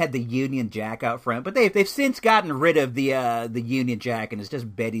it had the Union Jack out front, but they've since gotten rid of the Union Jack, and it's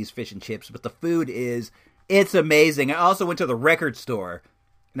just Betty's Fish and Chips. But the food it's amazing. I also went to the record store,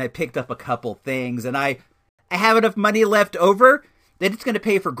 and I picked up a couple things, and I have enough money left over that it's going to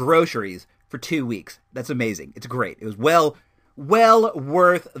pay for groceries for 2 weeks. That's amazing. It's great. It was well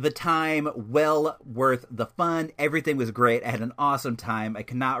worth the time, well worth the fun. Everything was great. I had an awesome time. I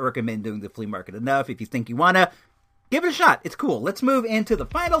cannot recommend doing the flea market enough. If you think you want to, give it a shot. It's cool. Let's move into the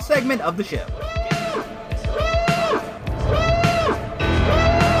final segment of the show.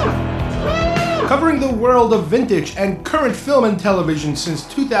 Covering the world of vintage and current film and television since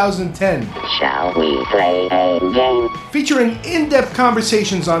 2010. Shall we play a game? Featuring in-depth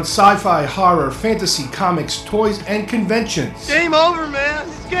conversations on sci-fi, horror, fantasy, comics, toys, and conventions. Game over, man.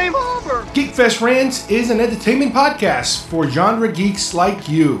 It's game over. Geekfest Rants is an entertainment podcast for genre geeks like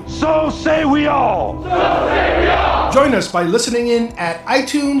you. So say we all. Join us by listening in at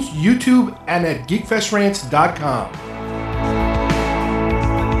iTunes, YouTube, and at geekfestrants.com.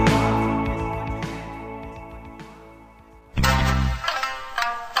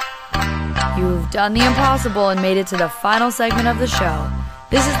 You've done the impossible and made it to the final segment of the show.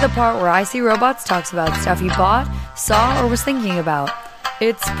 This is the part where I See Robots talks about stuff he bought, saw, or was thinking about.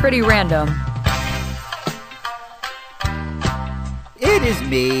 It's pretty random. It is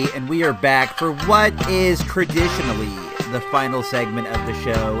me, and we are back for what is traditionally the final segment of the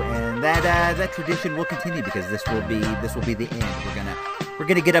show, and that tradition will continue because this will be the end. We're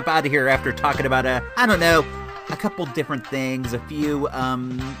gonna get up out of here after talking about a couple different things, a few I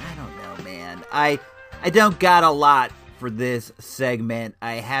don't know, man. I don't got a lot for this segment.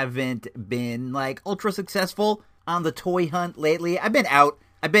 I haven't been like ultra successful on the toy hunt lately. I've been out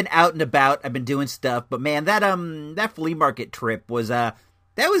and about. I've been doing stuff, but man, that flea market trip was that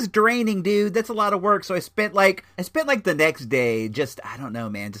was draining, dude. That's a lot of work. So I spent like the next day just, I don't know,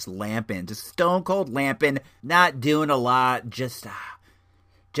 man, just lamping, just stone cold lamping, not doing a lot, just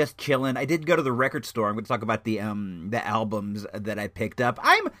chilling. I did go to the record store. I'm going to talk about the albums that I picked up.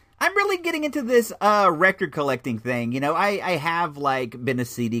 I'm really getting into this record collecting thing. I have like been a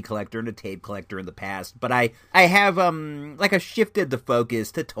CD collector and a tape collector in the past, but I have I shifted the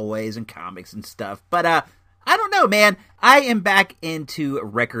focus to toys and comics and stuff. But I don't know, man. I am back into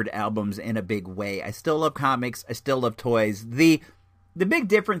record albums in a big way. I still love comics. I still love toys. The big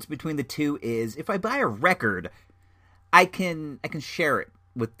difference between the two is if I buy a record, I can share it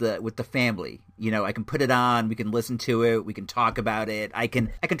with the family. I can put it on, we can listen to it, we can talk about it. I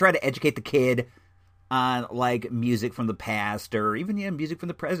can try to educate the kid on like music from the past or even music from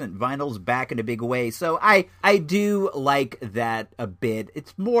the present. Vinyl's back in a big way. So I do like that a bit.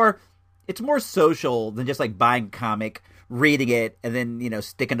 It's more social than just like buying a comic, reading it, and then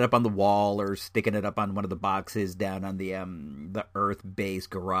sticking it up on the wall or sticking it up on one of the boxes down on the Earth base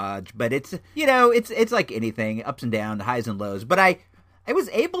garage. But it's it's like anything, ups and downs, highs and lows. But I was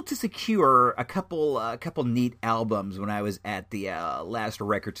able to secure a couple neat albums when I was at the last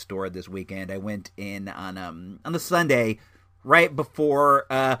record store this weekend. I went in on the Sunday right before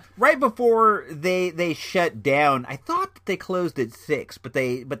they shut down. I thought that they closed at 6, but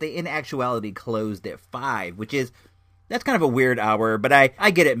they in actuality closed at 5, which is, that's kind of a weird hour, but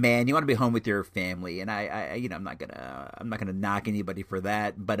I get it, man. You want to be home with your family, and I'm not gonna knock anybody for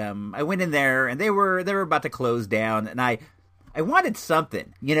that. But I went in there and they were about to close down, and I wanted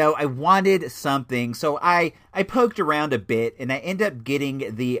something. I wanted something. So I poked around a bit, and I ended up getting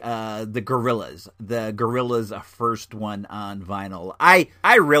the Gorillaz. The Gorillaz first one on vinyl.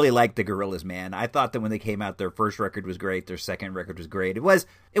 I really liked the Gorillaz, man. I thought that when they came out, their first record was great. Their second record was great. It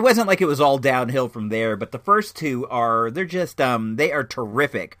wasn't like it was all downhill from there, but the first two they're just they are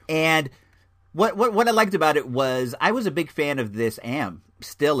terrific. And what I liked about it was I was a big fan of this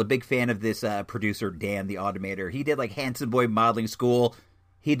still a big fan of this producer, Dan the Automator. He did like Hanson Boy Modeling School.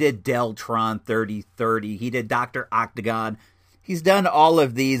 He did Deltron 3030. He did Dr. Octagon. He's done all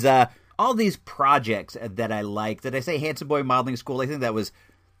these projects that I like. Did I say Hanson Boy Modeling School? I think that was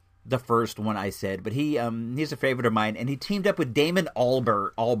the first one I said. But he's a favorite of mine, and he teamed up with Damon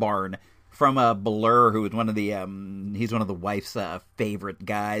Albarn from Blur, who was one of the he's one of the wife's favorite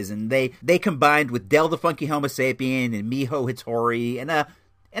guys, and they combined with Del the Funky Homo Sapien and Miho Hattori and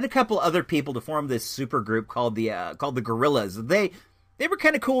a couple other people to form this super group called the Gorillaz. They were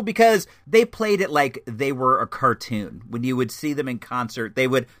kind of cool because they played it like they were a cartoon. When you would see them in concert, they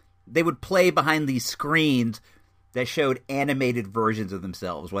would play behind these screens that showed animated versions of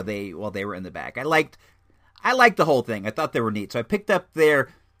themselves while they were in the back. I liked the whole thing. I thought they were neat. So I picked up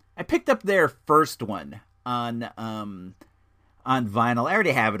their first one on vinyl. I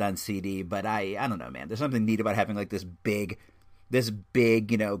already have it on CD, but I don't know, man. There's something neat about having like this big,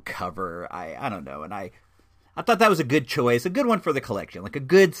 cover. I don't know, and I thought that was a good choice, a good one for the collection, like a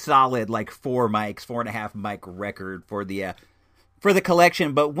good solid like 4.5 mic record for the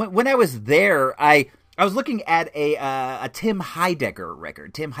collection. But when I was there, I was looking at a Tim Heidecker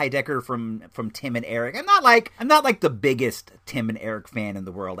record. Tim Heidecker from Tim and Eric. I'm not like the biggest Tim and Eric fan in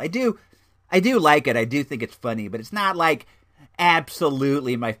the world. I do like it. I do think it's funny, but it's not like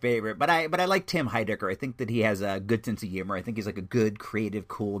absolutely my favorite. But I like Tim Heidecker. I think that he has a good sense of humor. I think he's like a good, creative,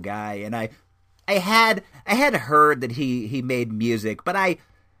 cool guy. And I had heard that he made music, but I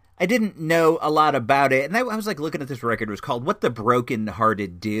didn't know a lot about it, and I was like looking at this record. It was called "What the Broken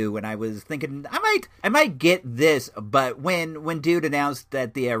Hearted Do," and I was thinking I might get this. But when dude announced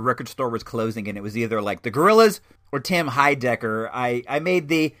that the record store was closing and it was either like the Gorillaz or Tim Heidecker, I made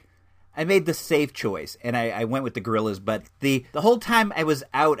the safe choice, and I went with the Gorillaz. But the whole time I was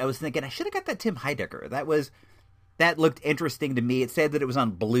out, I was thinking I should have got that Tim Heidecker. That looked interesting to me. It said that it was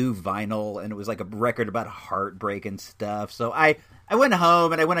on blue vinyl, and it was like a record about heartbreak and stuff. So I went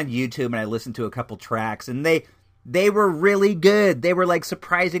home, and I went on YouTube, and I listened to a couple tracks, and they were really good. They were like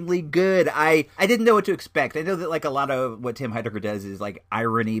surprisingly good. I didn't know what to expect. I know that like a lot of what Tim Heidecker does is like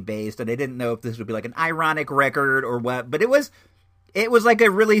irony based, and I didn't know if this would be like an ironic record or what, but it was like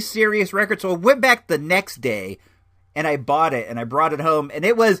a really serious record. So I went back the next day, and I bought it, and I brought it home, and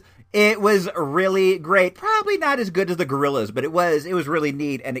it was really great. Probably not as good as the Gorillaz, but it was really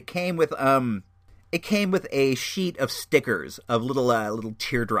neat. And it came with a sheet of stickers of little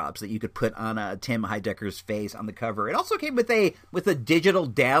teardrops that you could put on Tim Heidecker's face on the cover. It also came with a digital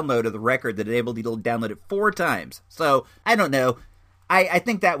download of the record that enabled you to download it 4 times. So I don't know. I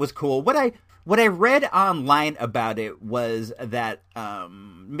think that was cool. What I read online about it was that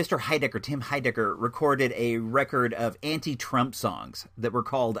Mr. Heidecker, Tim Heidecker, recorded a record of anti-Trump songs that were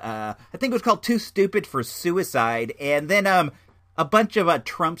called, I think it was called Too Stupid for Suicide, and then a bunch of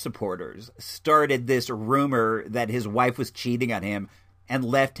Trump supporters started this rumor that his wife was cheating on him and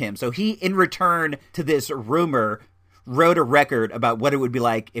left him. So he, in return to this rumor, wrote a record about what it would be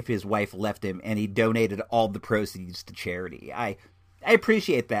like if his wife left him, and he donated all the proceeds to charity. I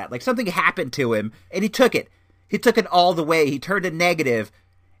appreciate that. Like, something happened to him, and he took it. He took it all the way. He turned a negative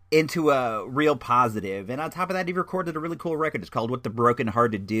into a real positive. And on top of that, he recorded a really cool record. It's called What the Broken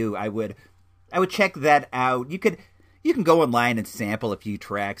Hearted Do. I would check that out. You can go online and sample a few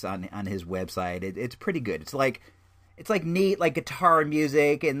tracks on his website. It's pretty good. It's like neat, like guitar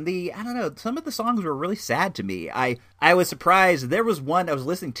music, and I don't know, some of the songs were really sad to me. I was surprised. There was one I was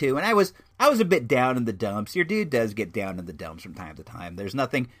listening to, and I was a bit down in the dumps. Your dude does get down in the dumps from time to time. There's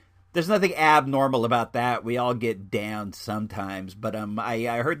nothing abnormal about that. We all get down sometimes. But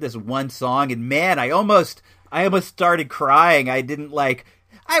I heard this one song, and man, I almost started crying. I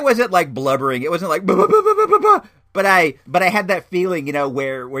wasn't like blubbering. It wasn't like bah, bah, bah, bah, bah, bah. But I had that feeling,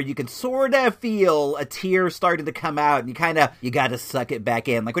 where you can sort of feel a tear starting to come out, and you got to suck it back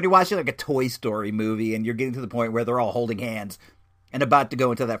in. Like when you're watching like a Toy Story movie and you're getting to the point where they're all holding hands and about to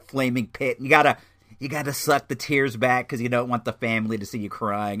go into that flaming pit, and you got to suck the tears back because you don't want the family to see you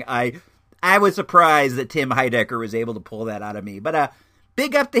crying. I was surprised that Tim Heidecker was able to pull that out of me, but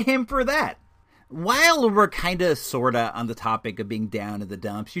big up to him for that. while we're kind of sort of on the topic of being down in the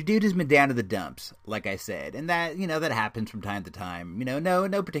dumps, your dude has been down in the dumps, like I said. And that, that happens from time to time.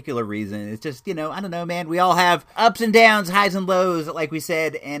 No particular reason. It's just, I don't know, man. We all have ups and downs, highs and lows, like we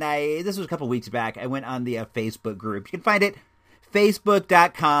said. And this was a couple weeks back. I went on the Facebook group. You can find it.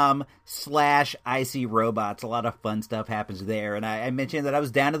 Facebook.com/ICRobots. A lot of fun stuff happens there. And I mentioned that I was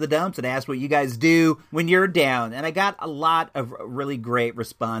down to the dumps and asked what you guys do when you're down. And I got a lot of really great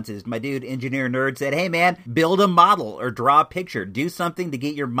responses. My dude, Engineer Nerd, said, hey man, build a model or draw a picture. Do something to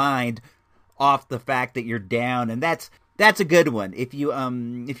get your mind off the fact that you're down. And that's a good one. If you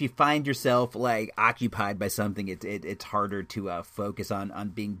find yourself like occupied by something, it's harder to focus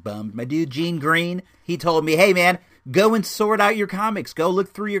on being bummed. My dude, Gene Green, he told me, hey man, go and sort out your comics. Go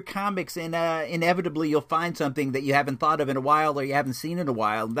look through your comics, and inevitably you'll find something that you haven't thought of in a while or you haven't seen in a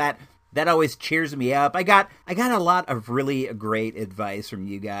while. That always cheers me up. I got a lot of really great advice from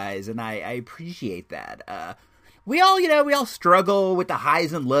you guys, and I appreciate that. We all struggle with the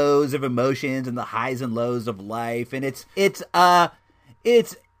highs and lows of emotions and the highs and lows of life, and it's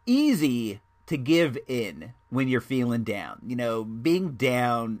easy to give in when you're feeling down. Being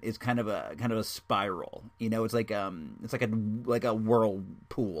down is kind of a spiral. It's like a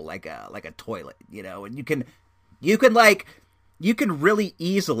whirlpool, like a toilet. And you can really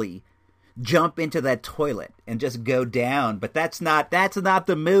easily jump into that toilet and just go down, but that's not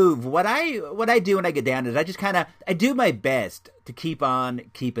the move. What I do when I get down is I just I do my best to keep on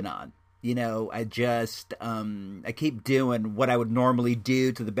keeping on. I just, I keep doing what I would normally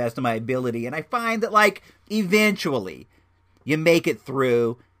do to the best of my ability. And I find that, eventually you make it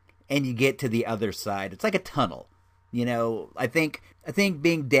through and you get to the other side. It's like a tunnel. I think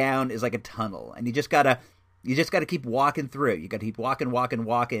being down is like a tunnel, and you just gotta keep walking through. You gotta keep walking,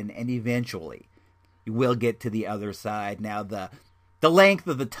 and eventually you will get to the other side. Now, the length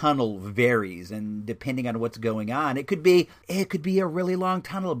of the tunnel varies, and depending on what's going on, it could be a really long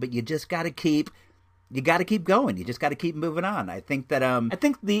tunnel, but you just got to keep going. You just got to keep moving on. I think that I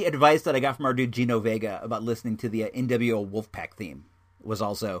think the advice that I got from our dude Gino Vega about listening to the NWO Wolfpack theme was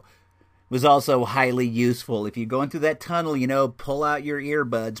also highly useful. If you're going through that tunnel, pull out your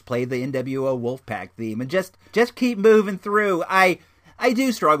earbuds, play the NWO Wolfpack theme, and just keep moving through. I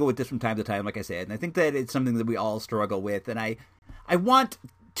do struggle with this from time to time, like I said, and I think that it's something that we all struggle with, and I want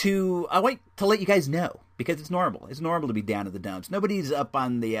to let you guys know, because it's normal. It's normal to be down in the dumps. Nobody's up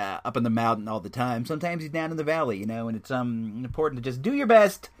on the mountain all the time. Sometimes he's down in the valley, and it's important to just do your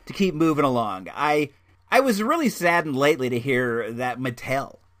best to keep moving along. I was really saddened lately to hear that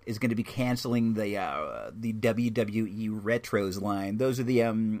Mattel is going to be canceling the WWE Retros line. Those are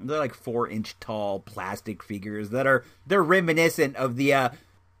they're like 4-inch tall plastic figures they're reminiscent of the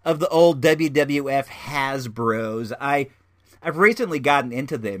old WWF Hasbros. I've recently gotten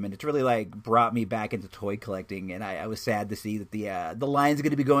into them, and it's really brought me back into toy collecting, and I was sad to see that the line's going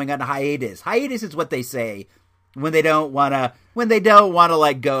to be going on hiatus. Hiatus is what they say when they don't want to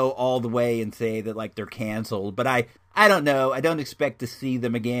go all the way and say that they're canceled. But I don't know. I don't expect to see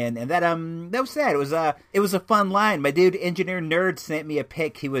them again, and that was sad. It was a fun line. My dude Engineer Nerd sent me a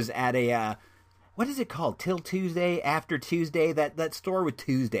pic. He was at a what is it called? Till Tuesday, After Tuesday, that store with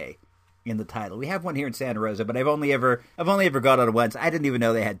Tuesday in the title. We have one here in Santa Rosa, but I've only ever gone on it once. I didn't even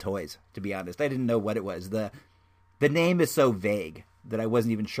know they had toys, to be honest. I didn't know what it was. The name is so vague that I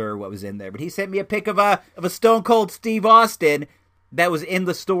wasn't even sure what was in there. But he sent me a pic of a Stone Cold Steve Austin that was in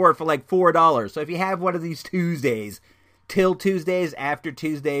the store for $4. So if you have one of these Tuesdays, Till Tuesdays, After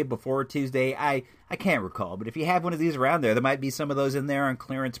Tuesday, Before Tuesday, I can't recall. But if you have one of these around there might be some of those in there on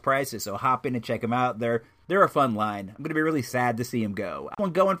clearance prices. So hop in and check them out. They're a fun line. I'm going to be really sad to see them go. I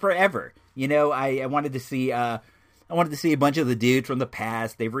want going forever. I wanted to see a bunch of the dudes from the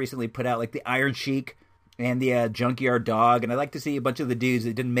past. They've recently put out the Iron Sheik and the Junkyard Dog, and I'd like to see a bunch of the dudes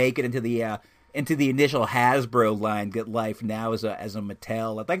that didn't make it into the initial Hasbro line get life now as a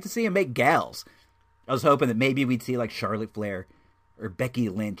Mattel. I'd like to see them make gals. I was hoping that maybe we'd see Charlotte Flair or Becky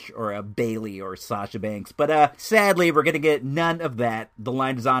Lynch or Bayley or Sasha Banks, but sadly we're gonna get none of that. The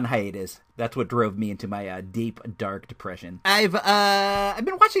line is on hiatus. That's what drove me into my deep, dark depression. I've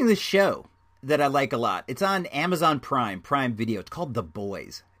been watching this show that I like a lot. It's on Amazon Prime Video. It's called The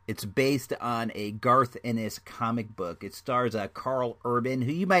Boys. It's based on a Garth Ennis comic book. It stars Carl Urban,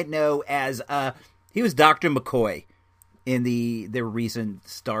 who you might know as he was Dr. McCoy in the recent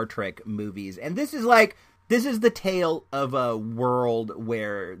Star Trek movies. And this is the tale of a world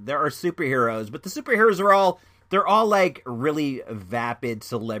where there are superheroes, but the superheroes are they're all really vapid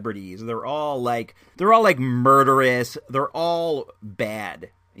celebrities. They're all murderous. They're all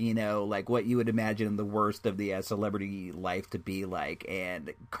bad. What you would imagine the worst of the celebrity life to be like.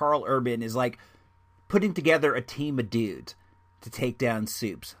 And Carl Urban is putting together a team of dudes to take down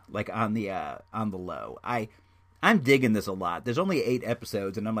Soups, like on the low. I'm digging this a lot. There's only 8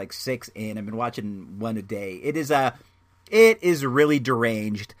 episodes, and I'm like 6 in. I've been watching one a day. It is really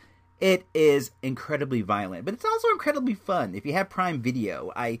deranged. It is incredibly violent, but it's also incredibly fun. If you have Prime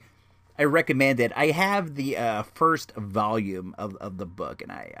Video, I recommend it. I have the first volume of the book,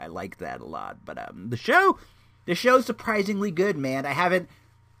 and I like that a lot. But the show's surprisingly good, man. I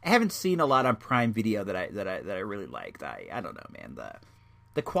haven't seen a lot on Prime Video that I really liked. I don't know, man.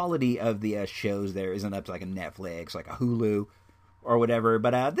 The quality of the shows there isn't up to like a Netflix, like a Hulu, or whatever.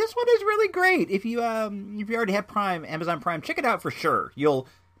 But this one is really great. If you already have Prime, Amazon Prime, check it out for sure. You'll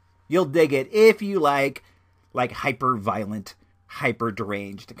dig it if you like hyper violent, hyper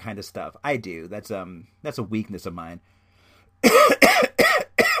deranged kind of stuff. I do. That's a weakness of mine.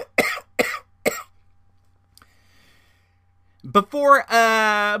 Before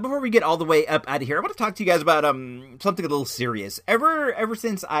we get all the way up out of here, I want to talk to you guys about something a little serious. Ever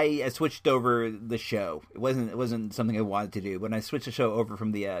since I switched over the show, it wasn't something I wanted to do. When I switched the show over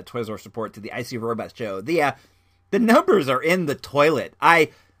from the Toys R Us report to the IC Robots show, the numbers are in the toilet. I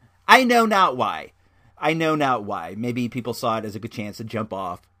know not why. Maybe people saw it as a good chance to jump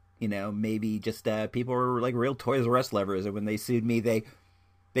off. Maybe just people were like real Toys R Us lovers, and when they sued me, they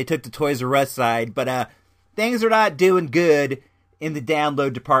took the Toys R Us side. But things are not doing good in the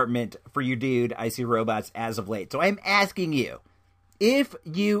download department for your dude IC Robots as of late. So I'm asking you, if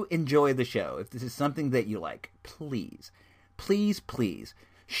you enjoy the show, if this is something that you like, please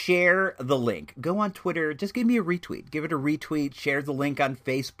share the link. Go on Twitter. Just give me a retweet. Give it a retweet. Share the link on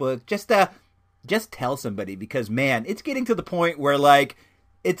Facebook. Just tell somebody, because man, it's getting to the point where like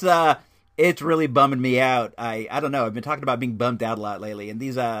it's really bumming me out. I don't know. I've been talking about being bummed out a lot lately, and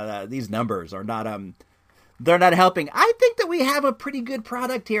these numbers are not they're not helping. I think that we have a pretty good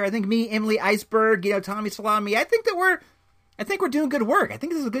product here. I think me, Emily Iceberg, Tommy Salami. I think we're doing good work. I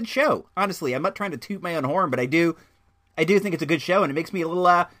think this is a good show. Honestly, I'm not trying to toot my own horn, but I do think it's a good show, and it makes me a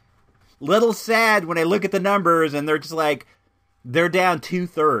little sad when I look at the numbers and they're just like they're down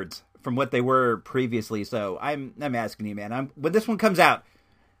 2/3 from what they were previously. So I'm asking you, man. When this one comes out,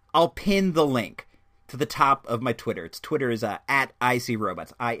 I'll pin the link to the top of my Twitter. Twitter is at IC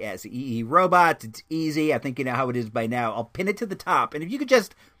Robots, ISEE Robots. It's easy. I think you know how it is by now. I'll pin it to the top, and if you could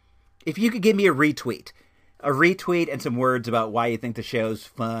give me a retweet and some words about why you think the show's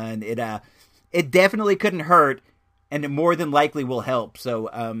fun, it definitely couldn't hurt. And it more than likely will help. So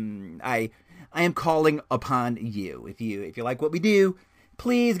I am calling upon you. If you like what we do,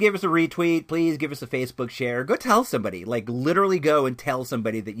 please give us a retweet. Please give us a Facebook share. Go tell somebody. Like literally go and tell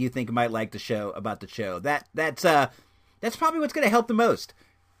somebody that you think might like the show about the show. That's probably what's going to help the most.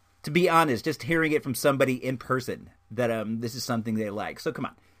 To be honest, just hearing it from somebody in person that this is something they like. So come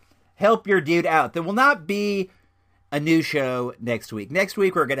on, help your dude out. There will not be a new show next week. Next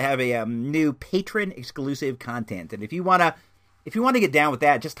week we're going to have a new patron exclusive content, and if you want to get down with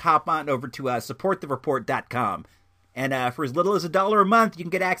that, just hop on over to supportthereport.com, and for as little as $1 a month, you can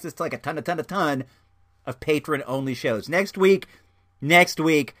get access to like a ton of patron only shows. Next week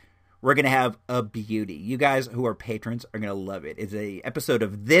we're going to have a beauty. You guys who are patrons are going to love it. It's a episode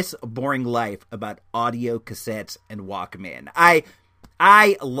of This Boring Life about audio cassettes and Walkman.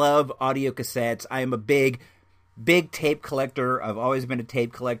 I love audio cassettes. I am a big tape collector. I've always been a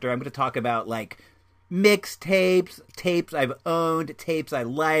tape collector. I'm going to talk about like mixtapes, tapes I've owned, tapes I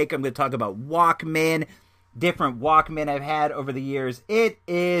like. I'm going to talk about Walkman, different Walkman I've had over the years. It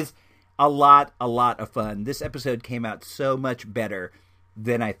is a lot of fun. This episode came out so much better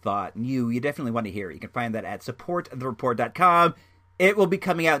than I thought. And you definitely want to hear it. You can find that at supportthereport.com. It will be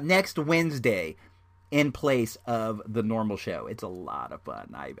coming out next Wednesday in place of the normal show. It's a lot of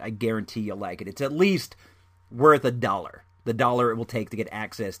fun. I guarantee you'll like it. It's at least worth $1. The $1 it will take to get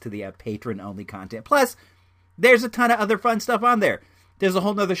access to the patron-only content. Plus, there's a ton of other fun stuff on there. There's a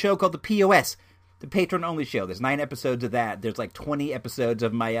whole nother show called the POS, the patron-only show. There's 9 episodes of that. There's like 20 episodes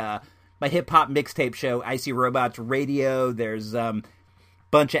of my my hip-hop mixtape show, IC Robots Radio. There's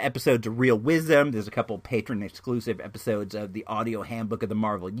bunch of episodes of Real Wisdom. There's a couple patron-exclusive episodes of the audio handbook of the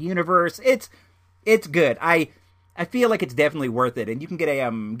Marvel Universe. It's good. I feel like it's definitely worth it, and you can get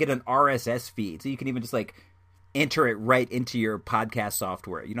an RSS feed, so you can even just like enter it right into your podcast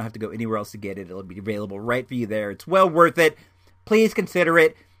software. You don't have to go anywhere else to get it. It'll be available right for you there. It's well worth it. Please consider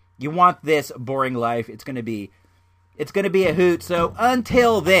it. You want this boring life. It's gonna be a hoot. So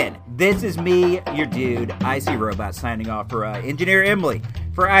until then, this is me, your dude, IC Robot, signing off for Engineer Emily,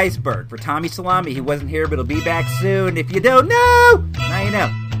 for Iceberg, for Tommy Salami. He wasn't here, but he'll be back soon. If you don't know, now you know.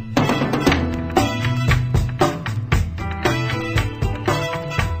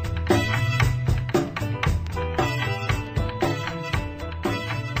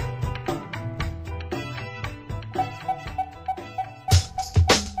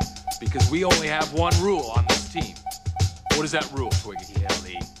 because we only have one rule on this team. What is that rule, Twiggy?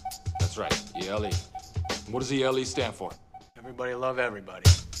 ELE. That's right, ELE. What does ELE stand for? Everybody love everybody.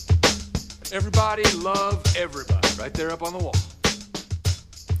 Everybody love everybody. Right there up on the wall.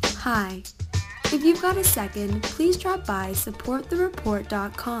 Hi. If you've got a second, please drop by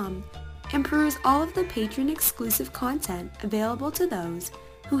supportthereport.com and peruse all of the patron-exclusive content available to those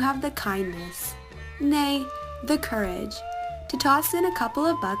who have the kindness, nay, the courage, to toss in a couple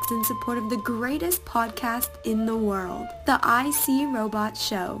of bucks in support of the greatest podcast in the world, the IC Robot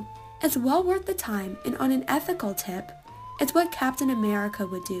Show. It's well worth the time, and on an ethical tip, it's what Captain America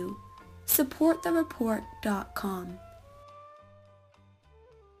would do. supportthereport.com.